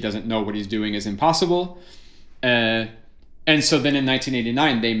side so he doesn't know what he's doing is impossible. And so then in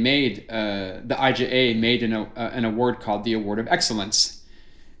 1989, they made, the IJA made an award called the Award of Excellence.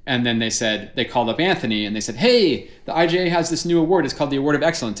 And then they called up Anthony and they said, hey, the IJA has this new award. It's called the Award of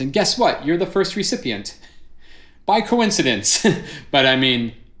Excellence. And guess what? You're the first recipient. By coincidence. But I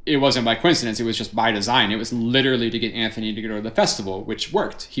mean, it wasn't by coincidence. It was just by design. It was literally to get Anthony to go to the festival, which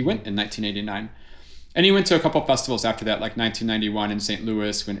worked. He went in 1989. And he went to a couple festivals after that, like 1991 in St.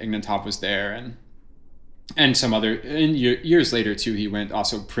 Louis when Ignatov was there, and some other. And years later too, he went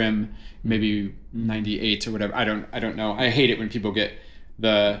also Prim, maybe 98 or whatever. I don't know. I hate it when people get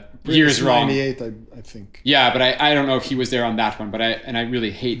the years wrong. 98, I think. Yeah, but I don't know if he was there on that one. But I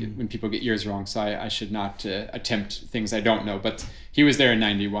really hate it when people get years wrong, so I should not attempt things I don't know. But he was there in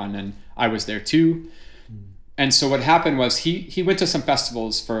 91, and I was there too. And so what happened was he went to some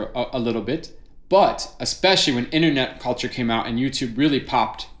festivals for a little bit, but especially when internet culture came out and YouTube really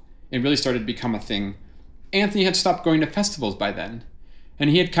popped and really started to become a thing, Anthony had stopped going to festivals by then. And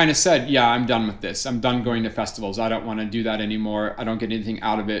he had kind of said, yeah, I'm done with this. I'm done going to festivals. I don't want to do that anymore. I don't get anything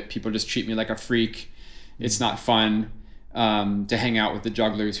out of it. People just treat me like a freak. It's not fun to hang out with the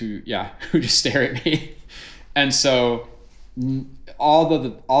jugglers who just stare at me. And so all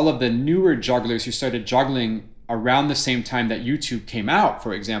of the newer jugglers who started juggling around the same time that YouTube came out,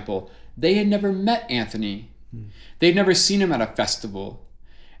 for example, they had never met Anthony. They'd never seen him at a festival.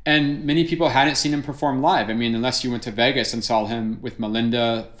 And many people hadn't seen him perform live. I mean, unless you went to Vegas and saw him with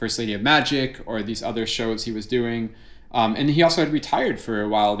Melinda, First Lady of Magic, or these other shows he was doing. And he also had retired for a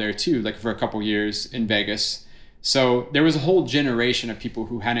while there too, like for a couple years in Vegas. So there was a whole generation of people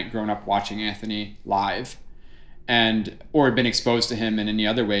who hadn't grown up watching Anthony live or been exposed to him in any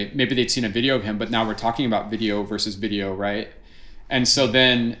other way. Maybe they'd seen a video of him, but now we're talking about video versus video, right? And so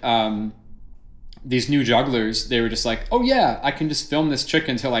then these new jugglers, they were just like, oh yeah, I can just film this trick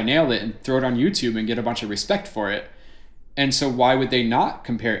until I nail it and throw it on YouTube and get a bunch of respect for it. And so why would they not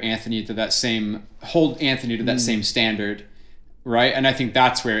compare Anthony to hold Anthony to that same standard, right? And I think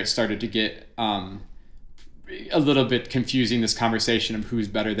that's where it started to get a little bit confusing, this conversation of who's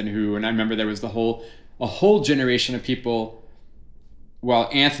better than who. And I remember there was a whole generation of people, while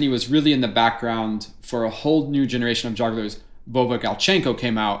Anthony was really in the background for a whole new generation of jugglers. Vova Galchenko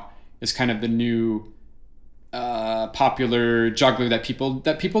came out as kind of the new popular juggler that people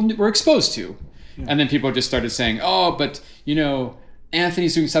were exposed to. Yeah. And then people just started saying, oh, but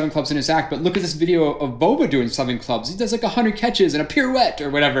Anthony's doing 7 clubs in his act, but look at this video of Vova doing 7 clubs. He does like 100 catches and a pirouette or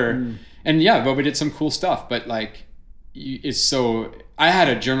whatever. And yeah, Vova did some cool stuff, but like, I had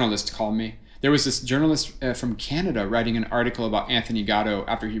a journalist call me. There was this journalist from Canada writing an article about Anthony Gatto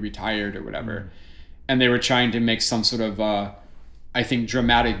after he retired or whatever. And they were trying to make some sort of, I think,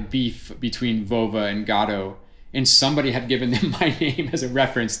 dramatic beef between Vova and Gatto. And somebody had given them my name as a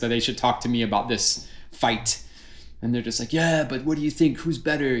reference that they should talk to me about this fight. And they're just like, yeah, but what do you think? Who's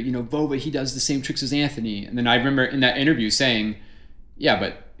better? Vova, he does the same tricks as Anthony. And then I remember in that interview saying, yeah,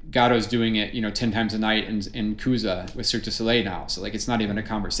 but Gatto's doing it, 10 times a night in Cusa with Cirque du Soleil now. So like, it's not even a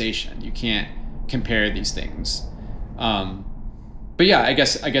conversation. You can't compare these things. But yeah, I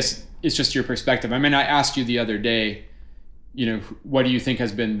guess it's just your perspective. I mean, I asked you the other day, what do you think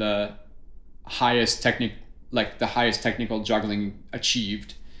has been the highest technical juggling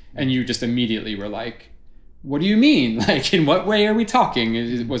achieved? And you just immediately were like, what do you mean? Like, in what way are we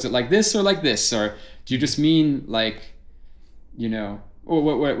talking? Was it like this or like this? Or do you just mean like, or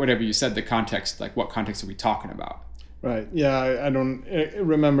whatever you said, the context, like what context are we talking about? Right. Yeah, I don't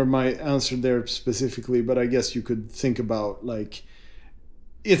remember my answer there specifically, but I guess you could think about like,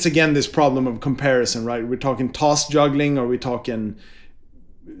 it's again this problem of comparison, right? We're talking toss juggling, or we're talking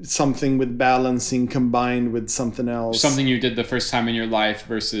something with balancing combined with something else. Something you did the first time in your life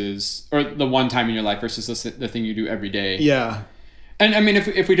versus, or the one time in your life versus the thing you do every day. Yeah. And I mean,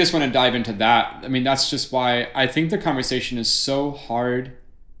 if we just want to dive into that, I mean, that's just why I think the conversation is so hard.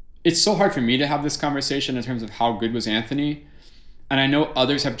 It's so hard for me to have this conversation in terms of how good was Anthony. And I know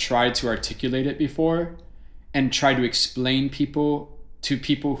others have tried to articulate it before and try to explain to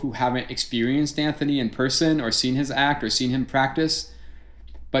people who haven't experienced Anthony in person or seen his act or seen him practice.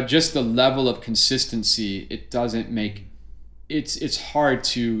 But just the level of consistency, it doesn't make, it's hard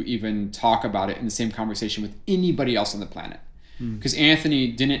to even talk about it in the same conversation with anybody else on the planet. Because Anthony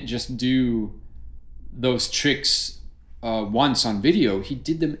didn't just do those tricks once on video. He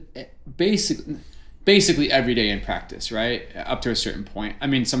did them basically every day in practice, right? Up to a certain point. I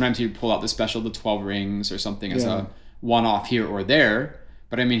mean, sometimes he'd pull out the 12 rings or something as a one-off here or there.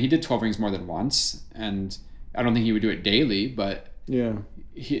 But I mean, he did 12 rings more than once. And I don't think he would do it daily, but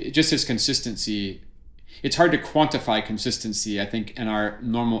just his consistency. It's hard to quantify consistency, I think, in our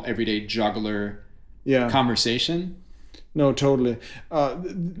normal everyday juggler conversation. No, totally.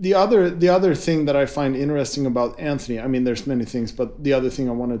 The other thing that I find interesting about Anthony, I mean, there's many things, but the other thing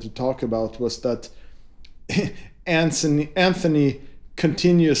I wanted to talk about was that Anthony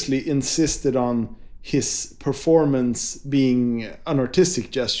continuously insisted on his performance being an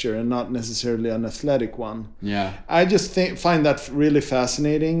artistic gesture and not necessarily an athletic one. Yeah. I just find that really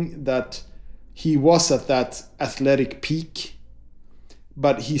fascinating that he was at that athletic peak,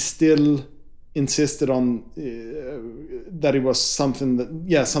 but he still insisted on that it was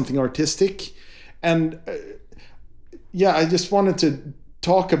something artistic. And I just wanted to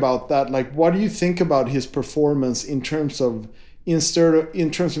talk about that. Like, what do you think about his performance in terms of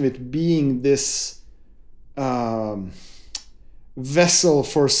it being this vessel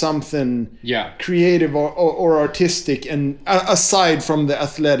for something creative or artistic, and aside from the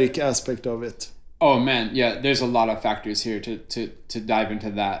athletic aspect of it? Oh man, yeah, there's a lot of factors here to dive into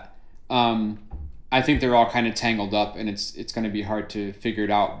that. I think they're all kind of tangled up, and it's going to be hard to figure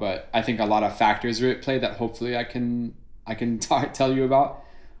it out. But I think a lot of factors are at play that hopefully I can tell you about.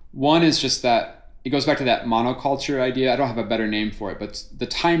 One is just that it goes back to that monoculture idea. I don't have a better name for it, but the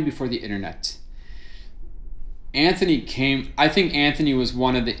time before the internet. I think Anthony was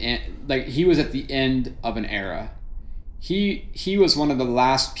one of he was at the end of an era. He was one of the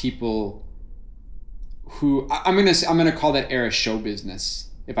last people who I'm gonna call that era show business,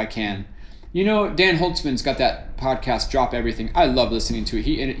 if I can. You know, Dan Holtzman's got that podcast, Drop Everything. I love listening to it.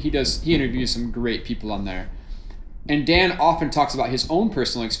 He interviews some great people on there. And Dan often talks about his own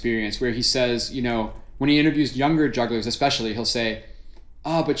personal experience, where he says, you know, when he interviews younger jugglers especially, he'll say,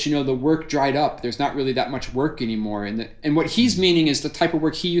 but you know, the work dried up. There's not really that much work anymore. And what he's meaning is the type of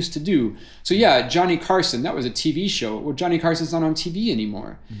work he used to do. So yeah, Johnny Carson, that was a TV show. Well, Johnny Carson's not on TV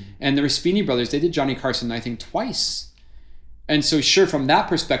anymore. Mm-hmm. And the Raspini brothers, they did Johnny Carson, I think, twice. And so sure, from that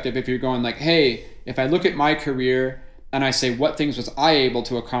perspective, if you're going like, hey, if I look at my career and I say, what things was I able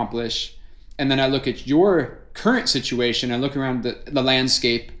to accomplish? And then I look at your current situation, I look around the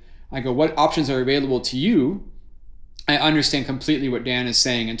landscape, I go, what options are available to you? I understand completely what Dan is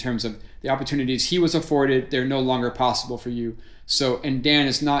saying in terms of the opportunities he was afforded, they're no longer possible for you. So, and Dan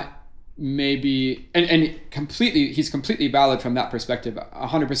is not maybe, and completely, he's completely valid from that perspective.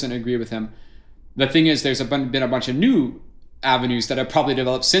 100% agree with him. The thing is, there's been a bunch of new avenues that have probably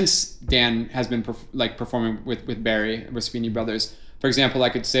developed since Dan has been performing with Barry, Raspini Brothers. For example, I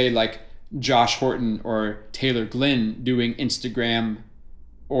could say like Josh Horton or Taylor Glynn doing Instagram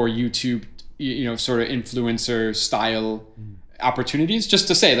or YouTube, you know, sort of influencer style opportunities, just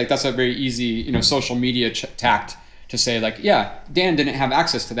to say like that's a very easy, you know, social media tact to say like, yeah, Dan didn't have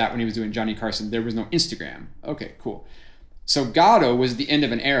access to that when he was doing Johnny Carson. There was no Instagram. Okay, cool. So Gatto was the end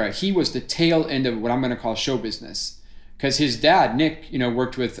of an era. He was the tail end of what I'm going to call show business. Because his dad, Nick, you know,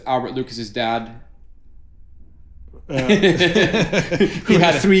 worked with Albert Lucas's dad. Who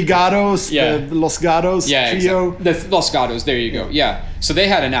had 3 Gattos, the Los Gattos trio. Exactly. The Los Gattos, there you go. Yeah. So they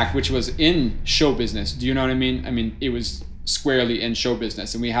had an act which was in show business. Do you know what I mean? I mean, it was squarely in show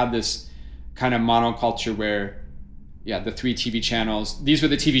business. And we had this kind of monoculture where, the 3 TV channels. These were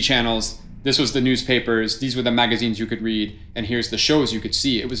the TV channels. This was the newspapers. These were the magazines you could read. And here's the shows you could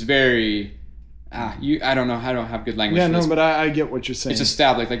see. It was very... I don't know. I don't have good language. Yeah, for this, but I get what you're saying. It's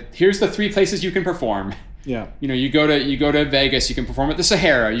established. Like, here's the 3 places you can perform. Yeah. You know, you go to Vegas. You can perform at the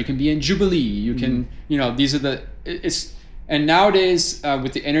Sahara. You can be in Jubilee. You can, you know, these are and nowadays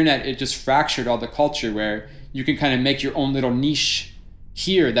with the internet, it just fractured all the culture where you can kind of make your own little niche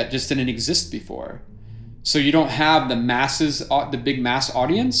here that just didn't exist before. So you don't have the masses, the big mass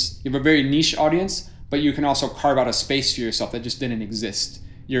audience. You have a very niche audience, but you can also carve out a space for yourself that just didn't exist.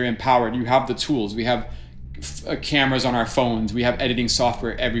 You're empowered. You have the tools. We have cameras on our phones. We have editing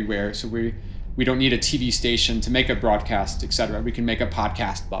software everywhere. So we don't need a TV station to make a broadcast, etc. We can make a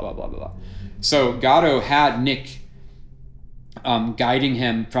podcast, blah, blah, blah, blah. So Gatto had Nick guiding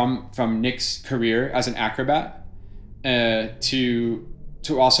him from Nick's career as an acrobat to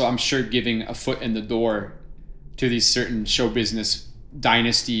also, I'm sure, giving a foot in the door to these certain show business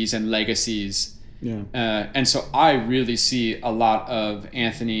dynasties and legacies. Yeah. And so I really see a lot of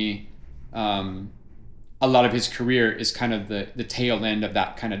Anthony, a lot of his career is kind of the tail end of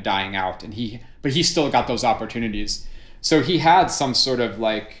that kind of dying out. But he still got those opportunities. So he had some sort of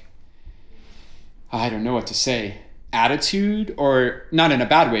like, I don't know what to say, attitude, or not in a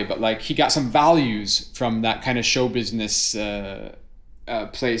bad way, but like he got some values from that kind of show business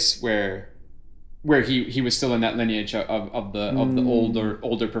place where he was still in that lineage of the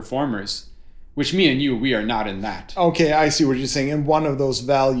older performers. Which me and you, we are not in that. Okay, I see what you're saying. And one of those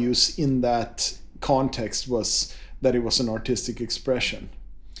values in that context was that it was an artistic expression.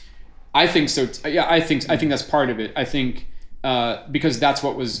 I think so. Yeah, I think that's part of it. I think because that's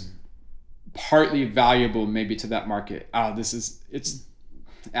what was partly valuable maybe to that market. I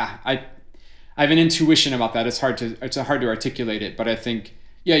have an intuition about that. It's hard to articulate it, but I think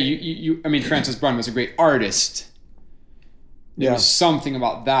I mean, Francis Brunn was a great artist. There was something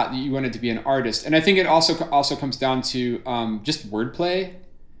about that you wanted to be an artist. And I think it also comes down to just wordplay.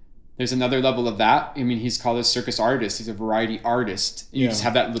 There's another level of that. I mean, he's called a circus artist. He's a variety artist. You just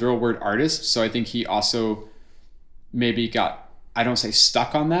have that literal word artist. So I think he also maybe got, I don't say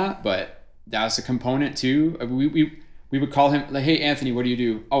stuck on that, but that was a component too. we would call him like, hey, Anthony, what do you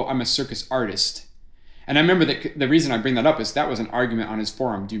do? Oh, I'm a circus artist. And I remember that the reason I bring that up is that was an argument on his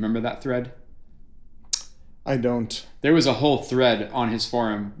forum. Do you remember that thread? I don't. There was a whole thread on his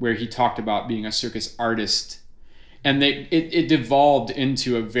forum where he talked about being a circus artist. And it devolved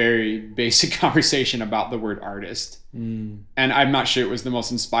into a very basic conversation about the word artist. And I'm not sure it was the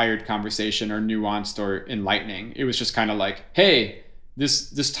most inspired conversation or nuanced or enlightening. It was just kind of like, hey,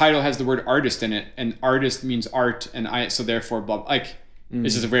 this title has the word artist in it, and artist means art, and so therefore blah. Like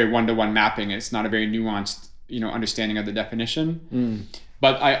this is a very one-to-one mapping. It's not a very nuanced, understanding of the definition.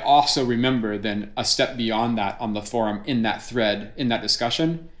 But I also remember then a step beyond that on the forum in that thread, in that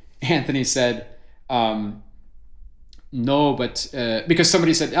discussion, Anthony said, no, but because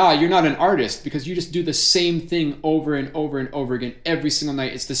somebody said, you're not an artist because you just do the same thing over and over and over again every single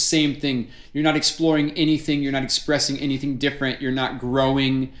night. It's the same thing. You're not exploring anything. You're not expressing anything different. You're not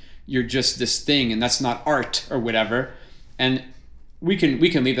growing. You're just this thing, and that's not art or whatever. And we can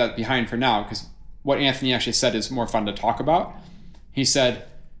leave that behind for now because what Anthony actually said is more fun to talk about. He said,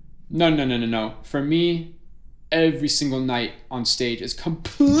 no. For me, every single night on stage is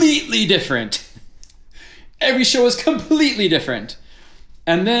completely different. Every show is completely different.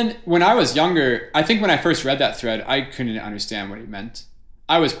 And then when I was younger, I think when I first read that thread, I couldn't understand what he meant.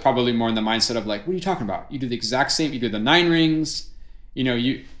 I was probably more in the mindset of like, what are you talking about? You do the exact same, you do the 9 rings,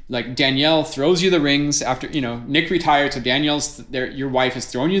 you like Danielle throws you the rings after, Nick retired. So Danielle's there, your wife is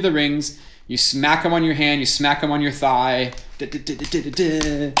throwing you the rings. You smack them on your hand, you smack them on your thigh,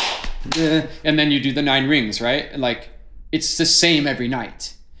 and then you do the 9 rings, right? And like, it's the same every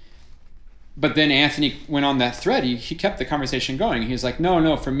night. But then Anthony went on that thread. He kept the conversation going. He was like,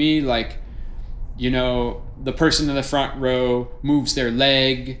 no, for me, like, the person in the front row moves their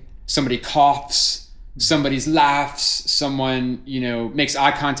leg, somebody coughs, somebody laughs, someone, makes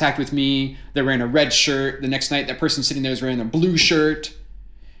eye contact with me. They're wearing a red shirt. The next night, that person sitting there is wearing a blue shirt.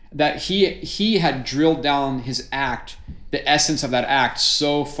 That he had drilled down his act, the essence of that act,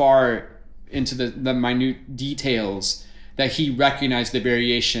 so far into the minute details that he recognized the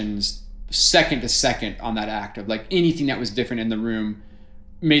variations second to second on that act of like anything that was different in the room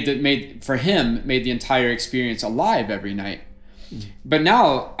made the entire experience alive every night. But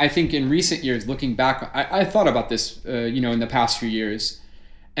now I think in recent years, looking back, I thought about this, in the past few years,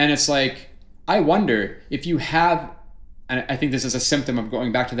 and it's like, I wonder if you have, and I think this is a symptom of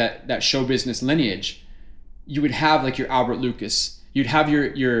going back to that show business lineage, you would have like your Albert Lucas, you'd have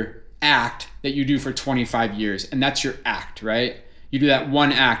your act that you do for 25 years, and that's your act, right? You do that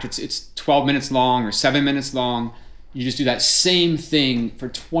one act, it's 12 minutes long or 7 minutes long. You just do that same thing for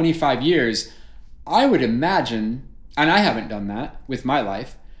 25 years. I would imagine, and I haven't done that with my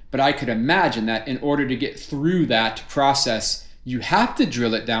life, but I could imagine that in order to get through that process, you have to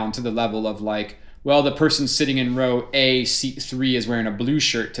drill it down to the level of like, well, the person sitting in row A, seat 3 is wearing a blue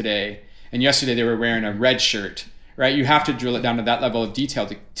shirt today, and yesterday they were wearing a red shirt, right? You have to drill it down to that level of detail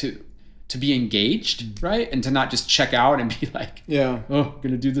to be engaged, right? And to not just check out and be like,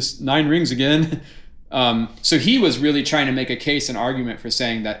 gonna do this 9 rings again. So he was really trying to make a case and argument for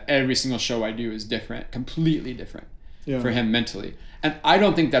saying that every single show I do is different, completely different for him mentally. And I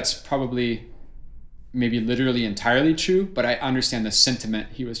don't think that's probably maybe literally entirely true, but I understand the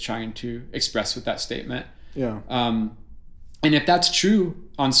sentiment he was trying to express with that statement. And if that's true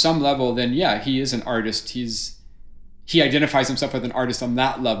on some level, then he is an artist. He identifies himself as an artist on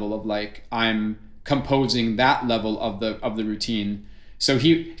that level of like, I'm composing that level of the routine. So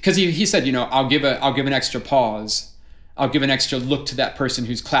he said, I'll give an extra pause. I'll give an extra look to that person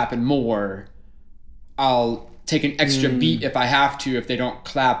who's clapping more. I'll take an extra beat if I have to, if they don't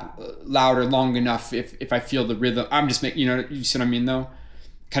clap loud or long enough, if I feel the rhythm. I'm just making, you see what I mean though?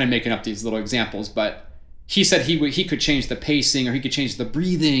 Kind of making up these little examples, but he said he could change the pacing, or he could change the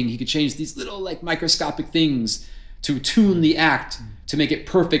breathing. He could change these little like microscopic things to tune the act to make it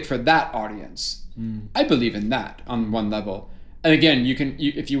perfect for that audience. I believe in that on one level. And again,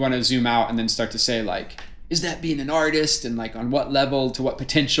 if you want to zoom out and then start to say like, is that being an artist, and like on what level, to what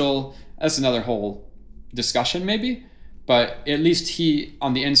potential? That's another whole discussion maybe. But at least he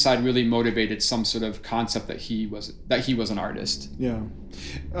on the inside really motivated some sort of concept that he was an artist.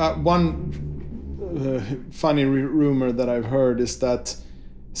 One funny rumor that I've heard is that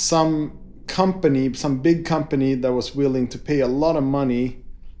some big company that was willing to pay a lot of money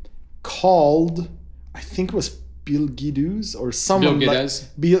called, I think it was Bill Guides or someone Bill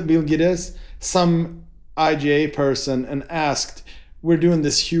Guides, some IGA person, and asked, we're doing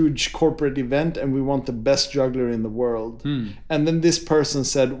this huge corporate event and we want the best juggler in the world. And then this person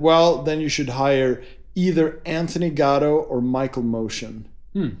said, well, then you should hire either Anthony Gatto or Michael Motion.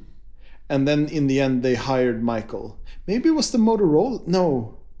 and then in the end they hired Michael. Maybe it was the Motorola.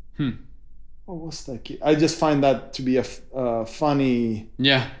 No. What was that? I just find that to be a funny.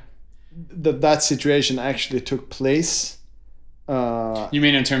 Yeah. That situation actually took place. You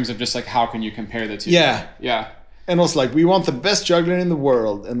mean in terms of just like how can you compare the two? Yeah. Yeah. And it was like, we want the best juggler in the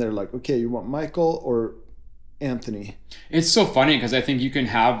world, and they're like, okay, you want Michael or Anthony? It's so funny because I think you can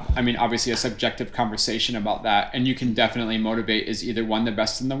have, I mean, obviously a subjective conversation about that, and you can definitely motivate is either one the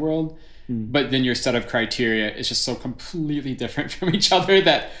best in the world, but then your set of criteria is just so completely different from each other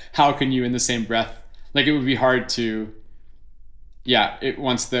that how can you in the same breath, like it would be hard to,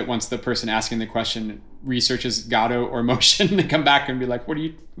 once the person asking the question researches Gato or Motion, they come back and be like,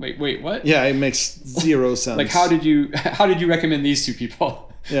 wait, what? Yeah, it makes zero sense. Like how did you recommend these two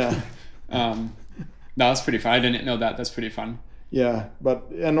people? Yeah. No, that's pretty fun. I didn't know that. That's pretty fun. Yeah,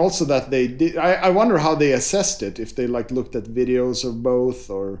 and also that they did. I wonder how they assessed it. If they like looked at videos of both,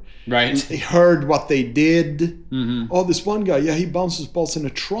 or right, heard what they did. Mm-hmm. Oh, this one guy, he bounces balls in a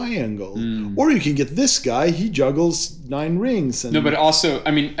triangle. Or you can get this guy, he juggles 9 rings. And no, but also,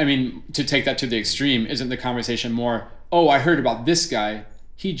 I mean, to take that to the extreme, isn't the conversation more? Oh, I heard about this guy.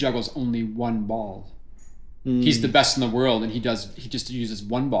 He juggles only 1 ball. He's the best in the world, and he just uses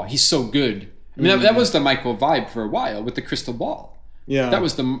 1 ball. He's so good. I mean, that was the Michael vibe for a while with the crystal ball. Yeah. That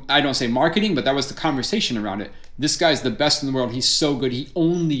was I don't say marketing, but that was the conversation around it. This guy's the best in the world. He's so good. He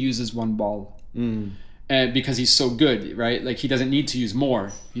only uses 1 ball. Because he's so good, right? Like he doesn't need to use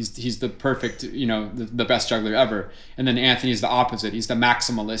more. He's the perfect, the best juggler ever. And then Anthony's the opposite. He's the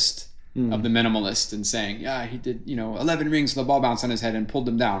maximalist of the minimalist, and saying, yeah, he did, 11 rings with the ball bounce on his head and pulled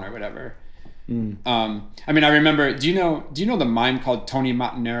them down or whatever. I mean, I remember, do you know the mime called Tony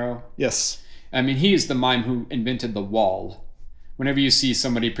Montanaro? Yes. I mean, he is the mime who invented the wall. Whenever you see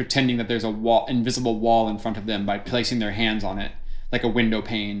somebody pretending that there's a invisible wall in front of them by placing their hands on it, like a window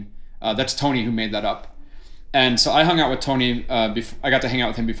pane, that's Tony who made that up. And so I hung out with Tony, I got to hang out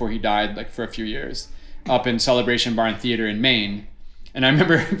with him before he died, like for a few years, up in Celebration Bar and Theater in Maine. And I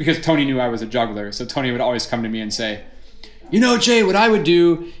remember, because Tony knew I was a juggler, so Tony would always come to me and say, Jay, what I would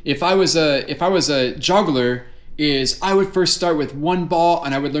do if I was a juggler is I would first start with 1 ball,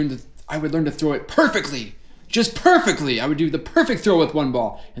 and I would learn to throw it perfectly, just perfectly. I would do the perfect throw with 1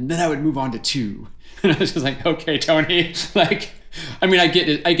 ball, and then I would move on to 2. And I was just like, okay, Tony, like, I mean, I get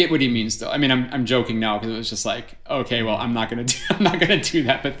it. I get what he means, though. I mean, I'm joking now because it was just like, okay, well, I'm not gonna do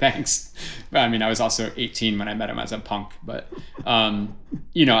that, but thanks. But I mean, I was also 18 when I met him as a punk, but I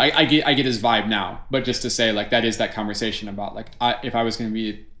get his vibe now. But just to say, like, that is that conversation about like, if I was gonna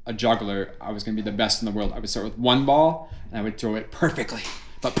be a juggler, I was gonna be the best in the world. I would start with 1 ball and I would throw it perfectly.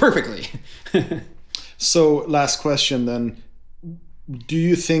 But perfectly. So last question then. Do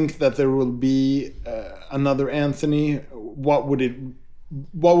you think that there will be another Anthony? What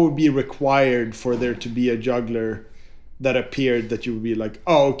would be required for there to be a juggler that appeared that you would be like,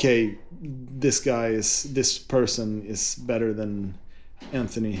 oh, okay, this person is better than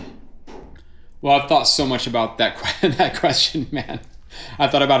Anthony? Well, I've thought so much about that question, man. I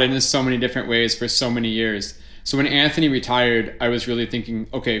thought about it in so many different ways for so many years. So when Anthony retired, I was really thinking,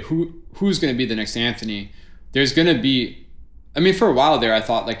 okay, who's going to be the next Anthony? There's going to be, I mean, for a while there, I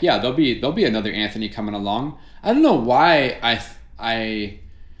thought like, yeah, there'll be another Anthony coming along. I don't know why I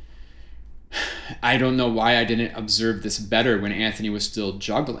don't know why I didn't observe this better when Anthony was still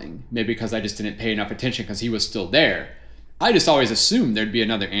juggling. Maybe because I just didn't pay enough attention because he was still there. I just always assumed there'd be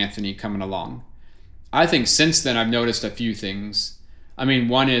another Anthony coming along. I think since then I've noticed a few things. I mean,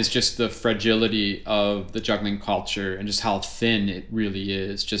 one is just the fragility of the juggling culture and just how thin it really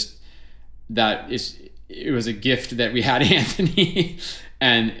is. Just that it was a gift that we had Anthony,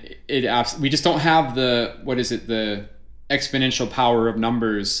 and we just don't have the exponential power of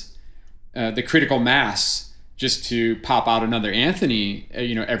numbers, the critical mass just to pop out another Anthony,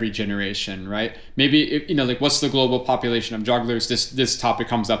 every generation, right? Maybe, like what's the global population of jugglers? This topic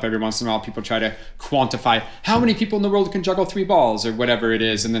comes up every once in a while. People try to quantify how many people in the world can juggle 3 balls or whatever it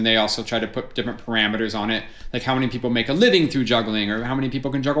is. And then they also try to put different parameters on it. Like how many people make a living through juggling, or how many people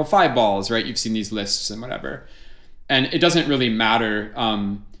can juggle 5 balls, right? You've seen these lists and whatever. And it doesn't really matter.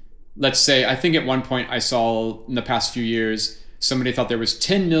 Let's say, I think at one point I saw in the past few years, somebody thought there was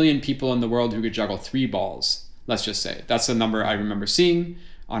 10 million people in the world who could juggle 3 balls. Let's just say that's the number I remember seeing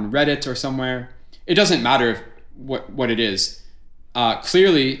on Reddit or somewhere. It doesn't matter what it is.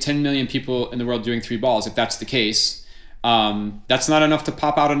 Clearly 10 million people in the world doing 3 balls. If that's the case, that's not enough to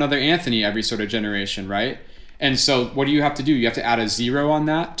pop out another Anthony every sort of generation, right? And so what do you have to do? You have to add a 0 on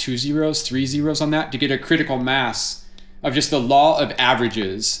that, 2 zeros, 3 zeros on that to get a critical mass of just the law of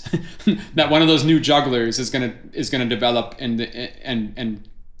averages that one of those new jugglers is gonna develop and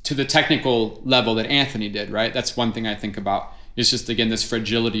to the technical level that Anthony did, right? That's one thing I think about. It's just, again, this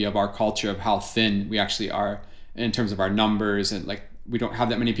fragility of our culture, of how thin we actually are in terms of our numbers, and like we don't have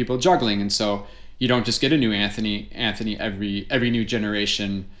that many people juggling, and so you don't just get a new Anthony every new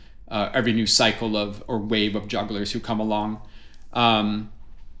generation, every new cycle of or wave of jugglers who come along.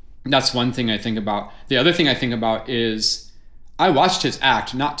 That's one thing I think about. The other thing I think about is I watched his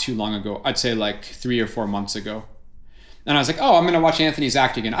act not too long ago. I'd say like 3 or 4 months ago. And I was like, oh, I'm going to watch Anthony's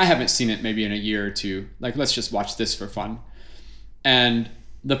act again. I haven't seen it maybe in a year or two. Like, let's just watch this for fun. And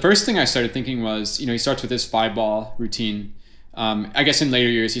the first thing I started thinking was, he starts with his 5-ball routine. I guess in later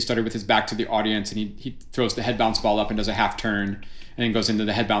years, he started with his back to the audience, and he throws the head bounce ball up and does a half turn, and then goes into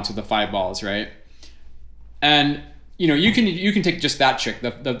the head bounce with the 5 balls, right? And, you can take just that trick,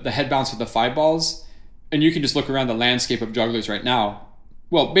 the head bounce with the 5 balls, and you can just look around the landscape of jugglers right now.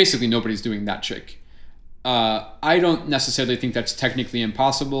 Well, basically nobody's doing that trick. I don't necessarily think that's technically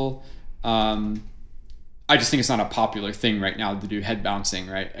impossible. I just think it's not a popular thing right now to do head bouncing,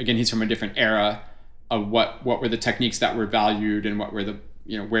 right? Again, he's from a different era of what were the techniques that were valued, and what were the,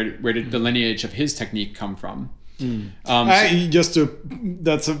 where did the lineage of his technique come from? That's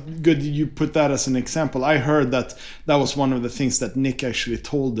a good, you put that as an example. I heard that was one of the things that Nick actually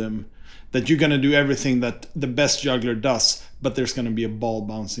told him, that you're going to do everything that the best juggler does, but there's going to be a ball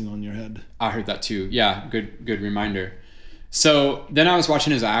bouncing on your head. I heard that too. Yeah, good reminder. So then I was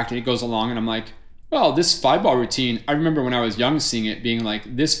watching his act, and he goes along, and I'm like, well, this 5-ball routine, I remember when I was young seeing it, being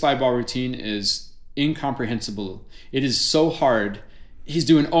like, this 5-ball routine is incomprehensible. It is so hard. He's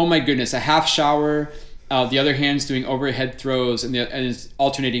doing, oh my goodness, a half shower. The other hand's doing overhead throws, and it's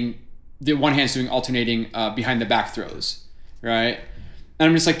alternating. The one hand's doing alternating behind the back throws, right? And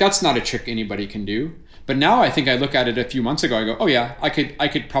I'm just like, that's not a trick anybody can do. But now I think I look at it a few months ago, I go, oh yeah, I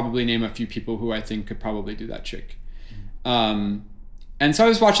could probably name a few people who I think could probably do that trick. And so I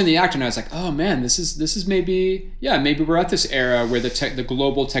was watching the act, and I was like, oh man, this is maybe we're at this era where the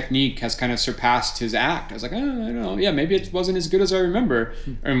global technique has kind of surpassed his act. I was like, oh, I don't know, yeah, maybe it wasn't as good as I remember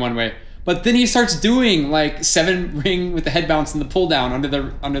in one way. But then he starts doing like 7-ring with the head bounce and the pull down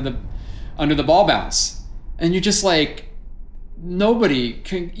under the ball bounce, and you're just like, nobody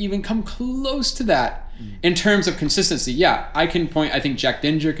can even come close to that in terms of consistency. Yeah, I can point. I think Jack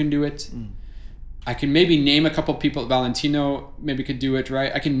Dinger can do it. I can maybe name a couple people. Valentino maybe could do it,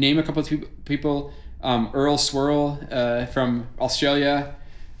 right? I can name a couple of people. Earl Swirl from Australia,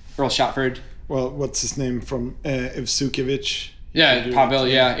 Earl Shatford. Well, what's his name from Evsukovic? Yeah, Pavel.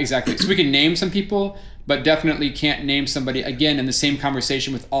 Yeah, exactly. So we can name some people, but definitely can't name somebody again in the same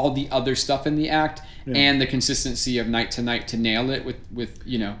conversation with all the other stuff in the act and the consistency of night to night to nail it with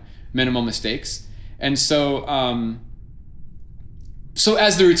minimal mistakes. And so so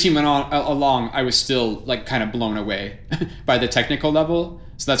as the routine went on along, I was still like kind of blown away by the technical level.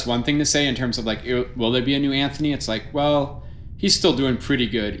 So that's one thing to say in terms of like, will there be a new Anthony? It's like, well, he's still doing pretty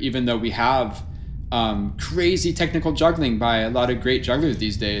good, even though we have crazy technical juggling by a lot of great jugglers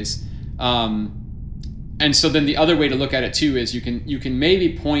these days. And so then the other way to look at it too is you can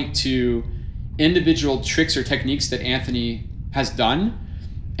maybe point to individual tricks or techniques that Anthony has done,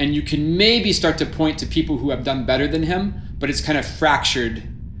 and you can maybe start to point to people who have done better than him, but it's kind of fractured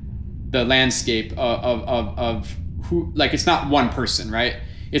the landscape of who, like, it's not one person, right?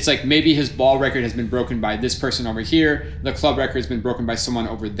 It's like maybe his ball record has been broken by this person over here, the club record has been broken by someone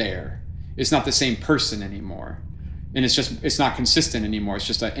over there. It's not the same person anymore. And it's not consistent anymore. It's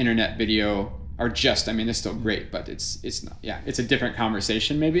just an internet video, or it's still great, but it's not, it's a different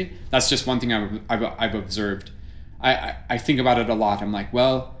conversation maybe. That's just one thing I've observed. I think about it a lot. I'm like,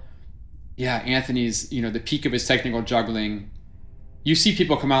 well, yeah, Anthony's, the peak of his technical juggling, you see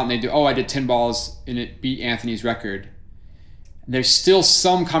people come out and they do, I did 10 balls and it beat Anthony's record. There's still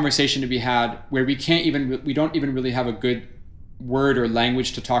some conversation to be had where we don't even really have a good word or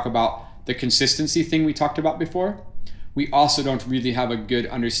language to talk about the consistency thing we talked about before. We also don't really have a good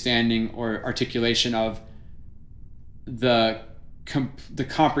understanding or articulation of the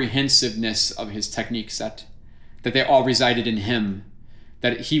comprehensiveness of his technique set, that they all resided in him,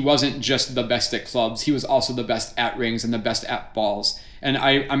 that he wasn't just the best at clubs, he was also the best at rings and the best at balls. And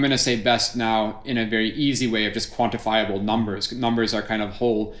I'm going to say best now in a very easy way of just quantifiable numbers. Numbers are kind of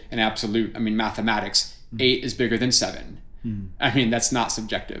whole and absolute. Mathematics, 8 is bigger than 7. That's not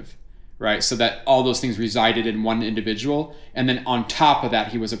subjective, right? So that all those things resided in one individual. And then on top of that,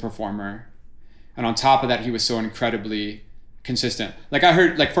 he was a performer. And on top of that, he was so incredibly consistent.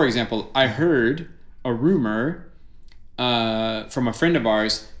 For example, I heard a rumor from a friend of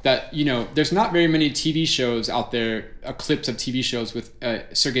ours that, there's not very many TV shows out there, clips of TV shows with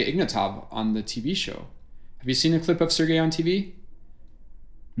Sergei Ignatov on the TV show. Have you seen a clip of Sergei on TV?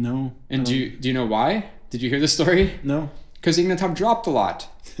 No. And do you know why? Did you hear the story? No. Because Ignatov dropped a lot.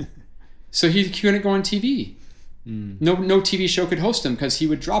 So he couldn't go on TV. No TV show could host him because he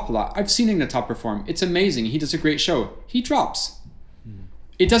would drop a lot. I've seen Ignatov perform. It's amazing. He does a great show. He drops.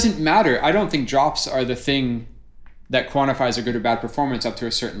 It doesn't matter. I don't think drops are the thing that quantifies a good or bad performance up to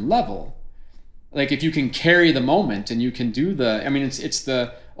a certain level. Like if you can carry the moment and you can do it's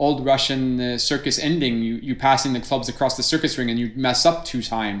the old Russian circus ending. You passing the clubs across the circus ring and you mess up 2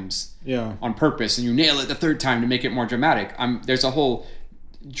 times on purpose and you nail it the 3rd time to make it more dramatic. There's a whole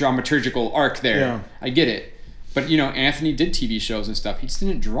dramaturgical arc there. Yeah. I get it. But, Anthony did TV shows and stuff. He just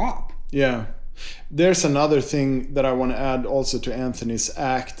didn't drop. Yeah. There's another thing that I want to add also to Anthony's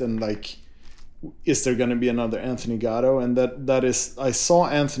act, and like, is there going to be another Anthony Gatto? And that is, I saw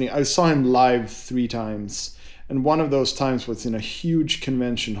him live 3 times. And one of those times was in a huge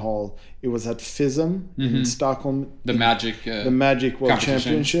convention hall. It was at FISM in Stockholm. The Magic World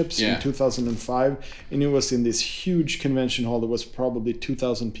Championships in 2005. And it was in this huge convention hall. There was probably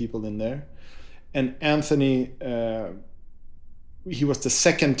 2,000 people in there. And Anthony, he was the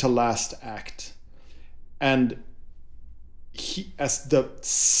second to last act. And as the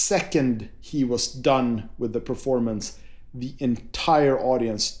second he was done with the performance, the entire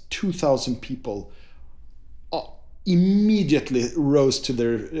audience, 2,000 people, immediately rose to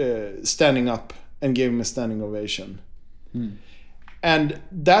their standing up and gave him a standing ovation. And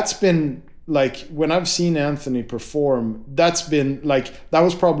that's been like, when I've seen Anthony perform, that's been like, that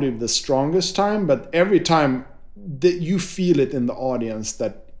was probably the strongest time, but every time that you feel it in the audience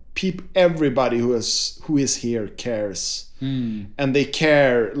that everybody who is here cares. And they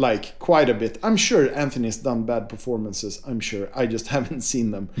care like quite a bit. I'm sure Anthony's done bad performances. I'm sure. I just haven't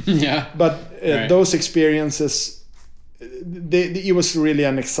seen them. But those experiences, it was really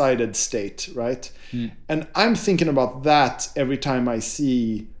an excited state, right? And I'm thinking about that every time I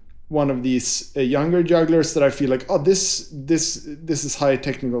see one of these younger jugglers that I feel like, oh, this is high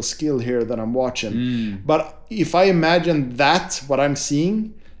technical skill here that I'm watching. But if I imagine that, what I'm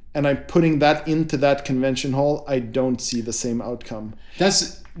seeing, and I'm putting that into that convention hall, I don't see the same outcome.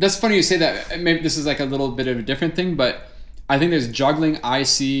 That's funny you say that. Maybe this is like a little bit of a different thing, but I think there's juggling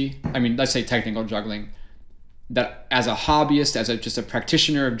let's say technical juggling, that as a hobbyist, just a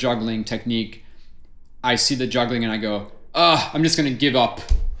practitioner of juggling technique, I see the juggling and I go, I'm just going to give up.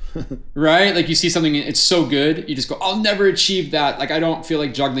 Right? Like you see something, it's so good, you just go, I'll never achieve that. Like I don't feel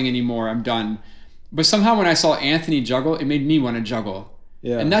like juggling anymore. I'm done. But somehow when I saw Anthony juggle, it made me want to juggle.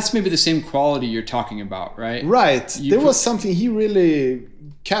 Yeah. And that's maybe the same quality you're talking about, right? Right. There was something, he really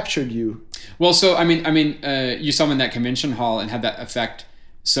captured you. Well, so you saw him in that convention hall and had that effect.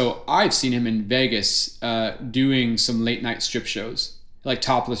 So I've seen him in Vegas doing some late night strip shows, like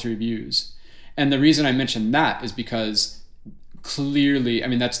topless reviews. And the reason I mentioned that is because clearly,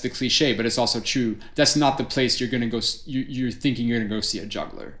 that's the cliche, but it's also true. That's not the place you're going to go. You're thinking you're going to go see a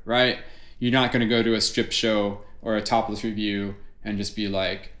juggler, right? You're not going to go to a strip show or a topless review and just be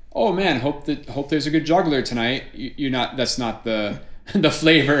like, oh man, hope there's a good juggler tonight. You're not. That's not the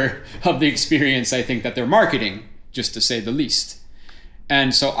flavor of the experience. I think that they're marketing, just to say the least.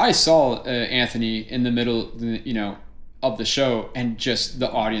 And so I saw Anthony in the middle, of the show, and just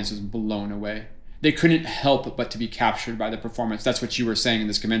the audience was blown away. They couldn't help but to be captured by the performance. That's what you were saying in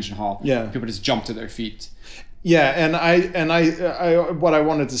this convention hall. Yeah, people just jumped to their feet. Yeah, and I what I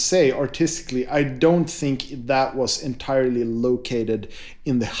wanted to say artistically, I don't think that was entirely located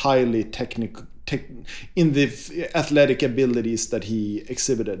in the highly technical, in the athletic abilities that he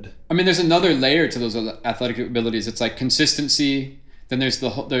exhibited. There's another layer to those athletic abilities. It's like consistency. Then there's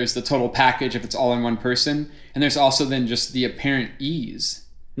the total package if it's all in one person, and there's also then just the apparent ease.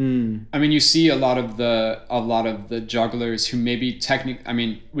 You see a lot of the jugglers who maybe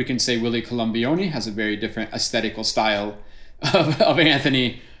we can say Willie Colombioni has a very different aesthetical style of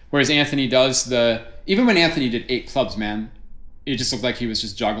Anthony, whereas Anthony does even when Anthony did 8 clubs, man, it just looked like he was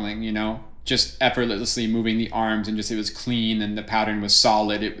just juggling, just effortlessly moving the arms, and just it was clean and the pattern was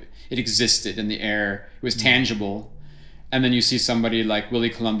solid. It existed in the air. It was tangible. And then you see somebody like Willie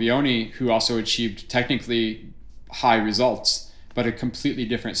Colombioni who also achieved technically high results, but a completely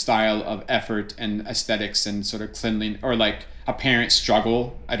different style of effort and aesthetics and sort of cleanliness, or like apparent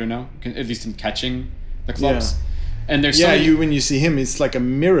struggle. I don't know, at least in catching the clubs. Yeah. And there's when you see him, it's like a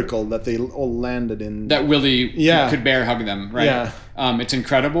miracle that they all landed in. That Willie could bear hug them, right? Yeah. It's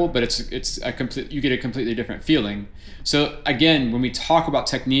incredible, but you get a completely different feeling. So again, when we talk about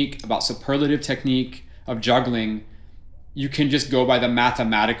technique, about superlative technique of juggling, you can just go by the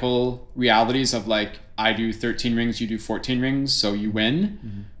mathematical realities of like, I do 13 rings, you do 14 rings, so you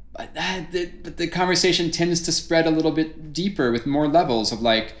win. but the conversation tends to spread a little bit deeper with more levels of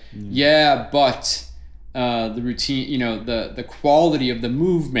like, but the routine, you know, the quality of the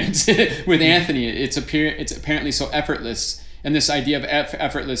movement with Anthony, it's apparently so effortless. And this idea of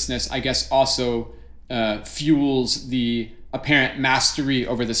effortlessness, I guess, also fuels the apparent mastery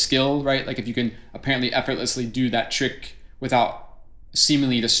over the skill, right? Like if you can apparently effortlessly do that trick without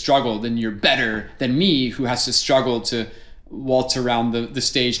seemingly to struggle, then you're better than me, who has to struggle to waltz around the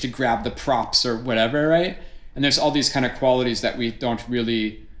stage to grab the props or whatever, right? And there's all these kind of qualities that we don't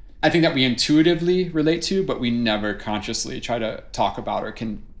really, I think that we intuitively relate to, but we never consciously try to talk about or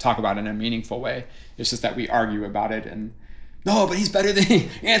can talk about in a meaningful way. It's just that we argue about it and, no, but he's better than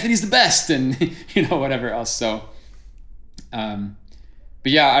Anthony's the best, and you know, whatever else. So, but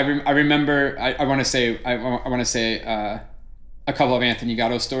yeah, I remember. I want to say a couple of Anthony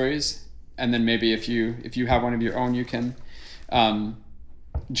Gatto stories, and then maybe if you have one of your own, you can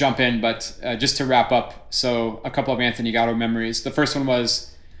jump in. But just to wrap up, so a couple of Anthony Gatto memories. The first one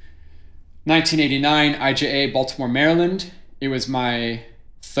was 1989 IJA Baltimore, Maryland. It was my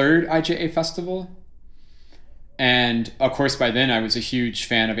third IJA festival. And of course, by then I was a huge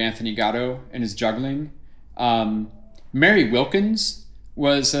fan of Anthony Gatto and his juggling. Mary Wilkins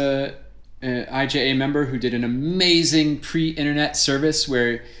was a IJA member who did an amazing pre-internet service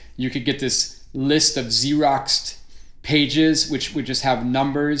where you could get this list of Xeroxed pages, which would just have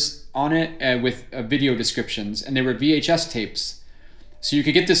numbers on it with video descriptions. And they were VHS tapes. So you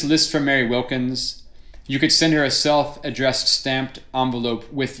could get this list from Mary Wilkins. You could send her a self-addressed stamped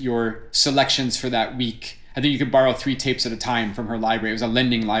envelope with your selections for that week. I think you could borrow 3 tapes at a time from her library. It was a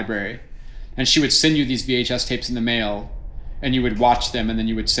lending library. And she would send you these VHS tapes in the mail, and you would watch them, and then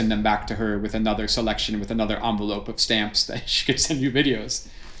you would send them back to her with another selection, with another envelope of stamps that she could send you videos.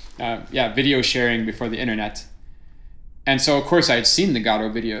 Video sharing before the internet. And so, of course, I had seen the Gatto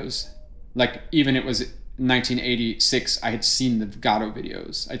videos. Like, even it was 1986, I had seen the Gatto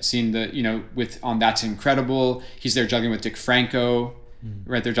videos. I'd seen on That's Incredible. He's there juggling with Dick Franco.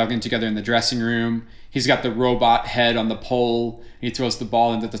 Right, they're juggling together in the dressing room. He's got the robot head on the pole. He throws the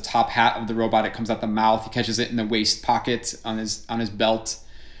ball into the top hat of the robot. It comes out the mouth. He catches it in the waist pocket on his belt.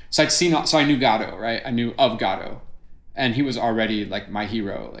 So I knew Gatto, right? I knew of Gatto, and he was already like my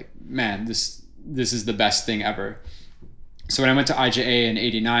hero. Like, man, this is the best thing ever. So when I went to IJA in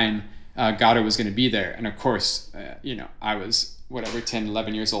 '89, Gatto was going to be there, and of course, I was 10,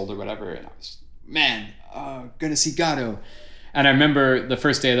 11 years old or whatever, and I was, gonna see Gatto. And I remember the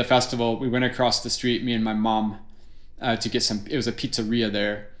first day of the festival, we went across the street, me and my mom, to get it was a pizzeria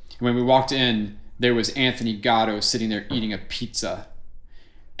there. And when we walked in, there was Anthony Gatto sitting there eating a pizza.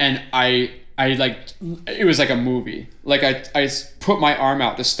 And I it was like a movie. Like I put my arm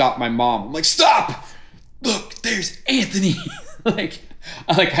out to stop my mom. I'm like, stop! Look, there's Anthony! like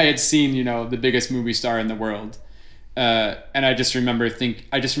I had seen, the biggest movie star in the world. And I just remember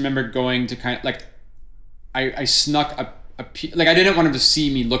going to kind of like, I snuck I didn't want him to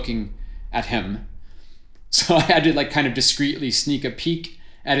see me looking at him. So I had to kind of discreetly sneak a peek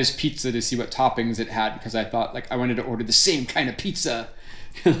at his pizza to see what toppings it had, because I thought I wanted to order the same kind of pizza.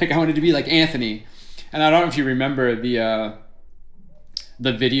 I wanted to be like Anthony. And I don't know if you remember the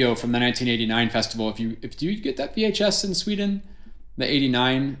video from the 1989 festival. Do you get that VHS in Sweden? The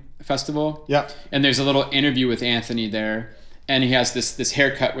 89 festival? Yeah. And there's a little interview with Anthony there. And he has this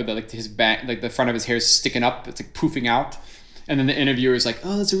haircut where his back, the front of his hair is sticking up. It's poofing out. And then the interviewer is like,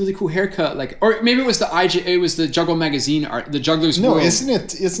 "Oh, that's a really cool haircut." Or maybe it was the IJ. It was the Juggle magazine art, the Jugglers World. No,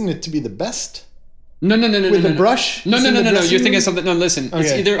 isn't it to be the best? No. With the brush? No. You're thinking of something. No, listen. Okay.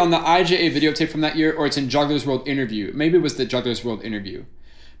 It's either on the IJA videotape from that year, or it's in Jugglers World interview. Maybe it was the Jugglers World interview.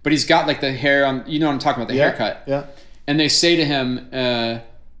 But he's got the hair on. You know what I'm talking about? The haircut. Yeah. And they say to him,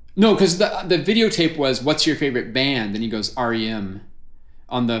 no, because the videotape was, "What's your favorite band?" And he goes, "REM."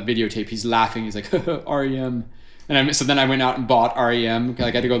 On the videotape, he's laughing. He's like, "REM." And so then I went out and bought REM.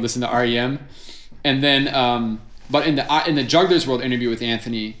 I got to go listen to REM. And then, but in the Jugglers World interview with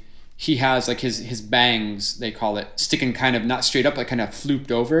Anthony, he has his bangs, they call it, sticking kind of not straight up, but kind of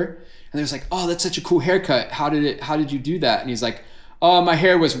flooped over. And they was like, "Oh, that's such a cool haircut. How did you do that?" And he's like, "Oh, my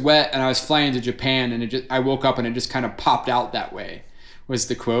hair was wet and I was flying to Japan, and I woke up and it just kind of popped out that way," was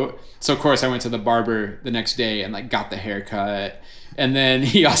the quote. So of course I went to the barber the next day and got the haircut. And then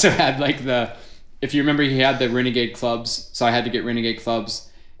he also had if you remember, he had the Renegade clubs. So I had to get Renegade clubs,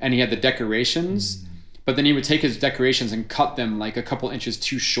 and he had the decorations, but then he would take his decorations and cut them a couple inches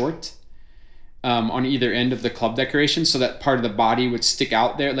too short on either end of the club decoration, so that part of the body would stick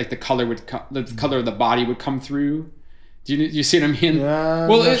out there. The color of the body would come through Do you see what I mean? Yeah,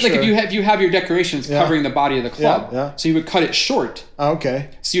 well, I'm not it's like sure. if you have your decorations covering the body of the club, Yeah. so you would cut it short. Okay.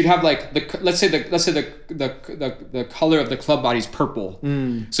 So you'd have like let's say the color of the club body is purple.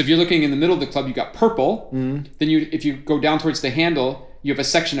 So if you're looking in the middle of the club, you got purple. Then if you go down towards the handle, you have a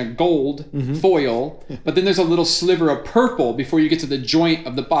section of gold foil, but then there's a little sliver of purple before you get to the joint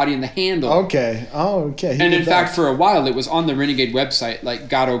of the body and the handle. Okay. Oh, okay. And in fact, for a while, it was on the Renegade website, like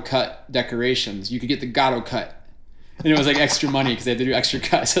Gatto cut decorations. You could get the Gatto cut. And it was like extra money because they had to do extra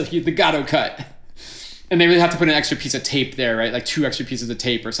cuts. So you get the Gatto cut. And they would have to put an extra piece of tape there, right? Like 2 extra pieces of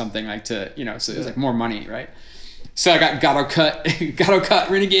tape or something like to, so it was like more money, right? So I got Gatto cut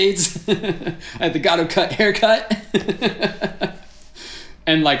Renegades. I had the Gatto cut haircut.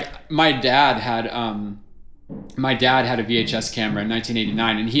 And like my dad had a VHS camera in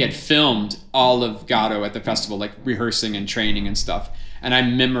 1989, and he had filmed all of Gatto at the festival, like rehearsing and training and stuff. And I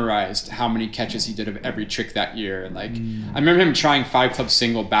memorized how many catches he did of every trick that year. And like, I remember him trying 5 club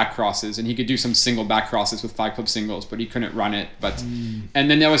single back crosses, and he could do some single back crosses with 5 club singles, but he couldn't run it.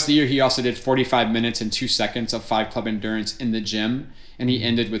 And then that was the year he also did 45 minutes and 2 seconds of 5 club endurance in the gym. And he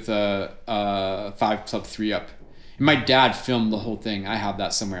ended with a 5 club 3-up. And my dad filmed the whole thing. I have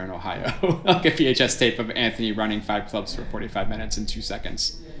that somewhere in Ohio, like a VHS tape of Anthony running 5 clubs for 45 minutes and 2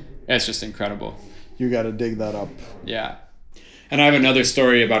 seconds. It's just incredible. You got to dig that up. Yeah. And I have another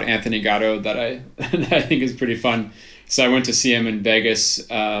story about Anthony Gatto that I think is pretty fun. So I went to see him in Vegas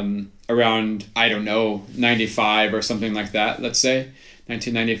around, I don't know, 95 or something like that, let's say,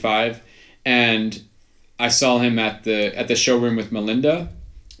 1995. And I saw him at the showroom with Melinda,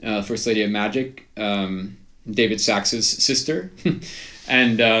 First Lady of Magic, David Sachs's sister.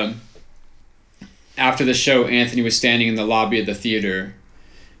 And after the show, Anthony was standing in the lobby of the theater.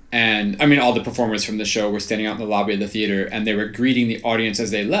 And I mean, all the performers from the show were standing out in the lobby of the theater, and they were greeting the audience as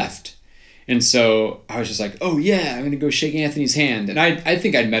they left. And so I was just like, oh yeah, I'm going to go shake Anthony's hand. And I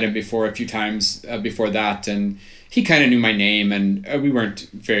think I'd met him before a few times before that. And he kind of knew my name, and we weren't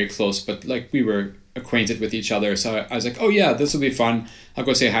very close, but like we were acquainted with each other. So I was like, oh yeah, this will be fun. I'll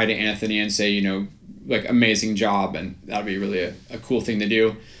go say hi to Anthony and say, like, amazing job. And that'll be really a cool thing to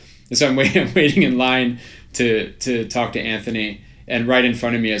do. And so I'm waiting in line to talk to Anthony. And right in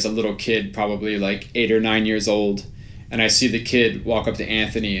front of me is a little kid, probably like 8 or 9 years old. And I see the kid walk up to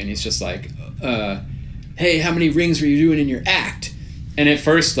Anthony, and he's just like, hey, how many rings were you doing in your act? And at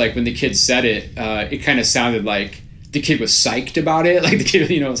first, like when the kid said it, it kind of sounded like the kid was psyched about it. Like the kid,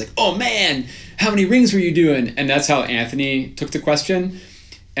 was like, oh man, how many rings were you doing? And that's how Anthony took the question.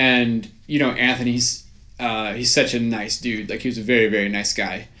 And, Anthony's, he's such a nice dude. Like he was a very, very nice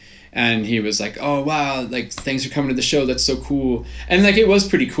guy. And he was like, oh, wow, like, thanks for coming to the show. That's so cool. And, like, it was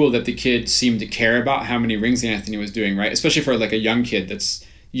pretty cool that the kid seemed to care about how many rings Anthony was doing, right? Especially for, like, a young kid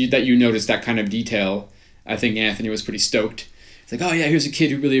that you noticed that kind of detail. I think Anthony was pretty stoked. It's like, oh, yeah, here's a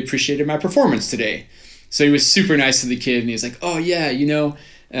kid who really appreciated my performance today. So he was super nice to the kid, and he's like, oh, yeah,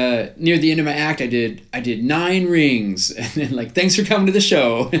 near the end of my act, I did 9 rings. And then, like, thanks for coming to the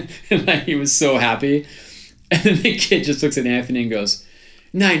show. And, like, he was so happy. And then the kid just looks at Anthony and goes,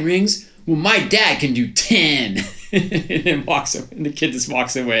 9 rings? Well, my dad can do 10. And walks away. And the kid just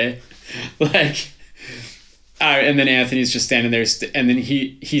walks away. And then Anthony's just standing there. And then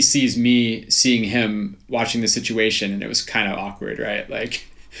he sees me seeing him watching the situation. And it was kind of awkward, right? Like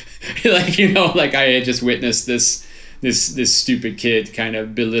I had just witnessed this stupid kid kind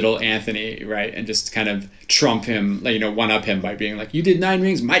of belittle Anthony, right? And just kind of trump him, one up him by being like, you did 9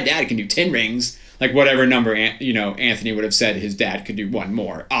 rings? My dad can do 10 rings. Like whatever number, Anthony would have said his dad could do 1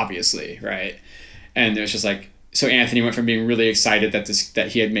 more, obviously, right? And it was just like, so Anthony went from being really excited that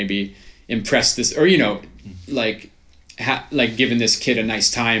he had maybe impressed this, or given this kid a nice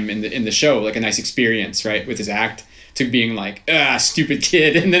time in the show, like a nice experience, right, with his act, to being like, stupid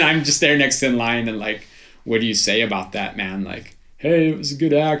kid. And then I'm just there next in line, and like, what do you say about that, man? Like, hey, it was a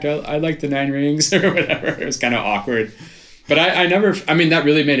good act. I like the 9 rings or whatever. It was kind of awkward. But that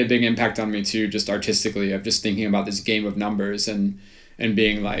really made a big impact on me too, just artistically, of just thinking about this game of numbers and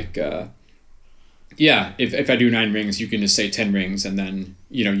being like, if I do 9 rings, you can just say 10 rings, and then,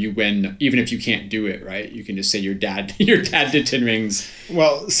 you win, even if you can't do it, right? You can just say your dad did 10 rings.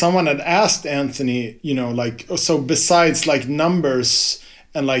 Well, someone had asked Anthony, so besides like numbers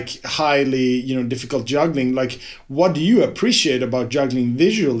and like highly, difficult juggling, like what do you appreciate about juggling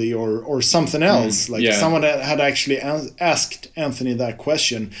visually or something else? Someone had actually asked Anthony that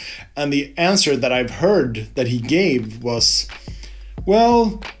question, and the answer that I've heard that he gave was,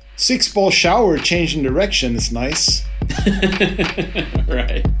 well, 6-ball shower changing direction is nice.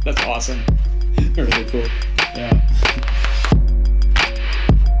 Right. That's awesome. Really cool. Yeah.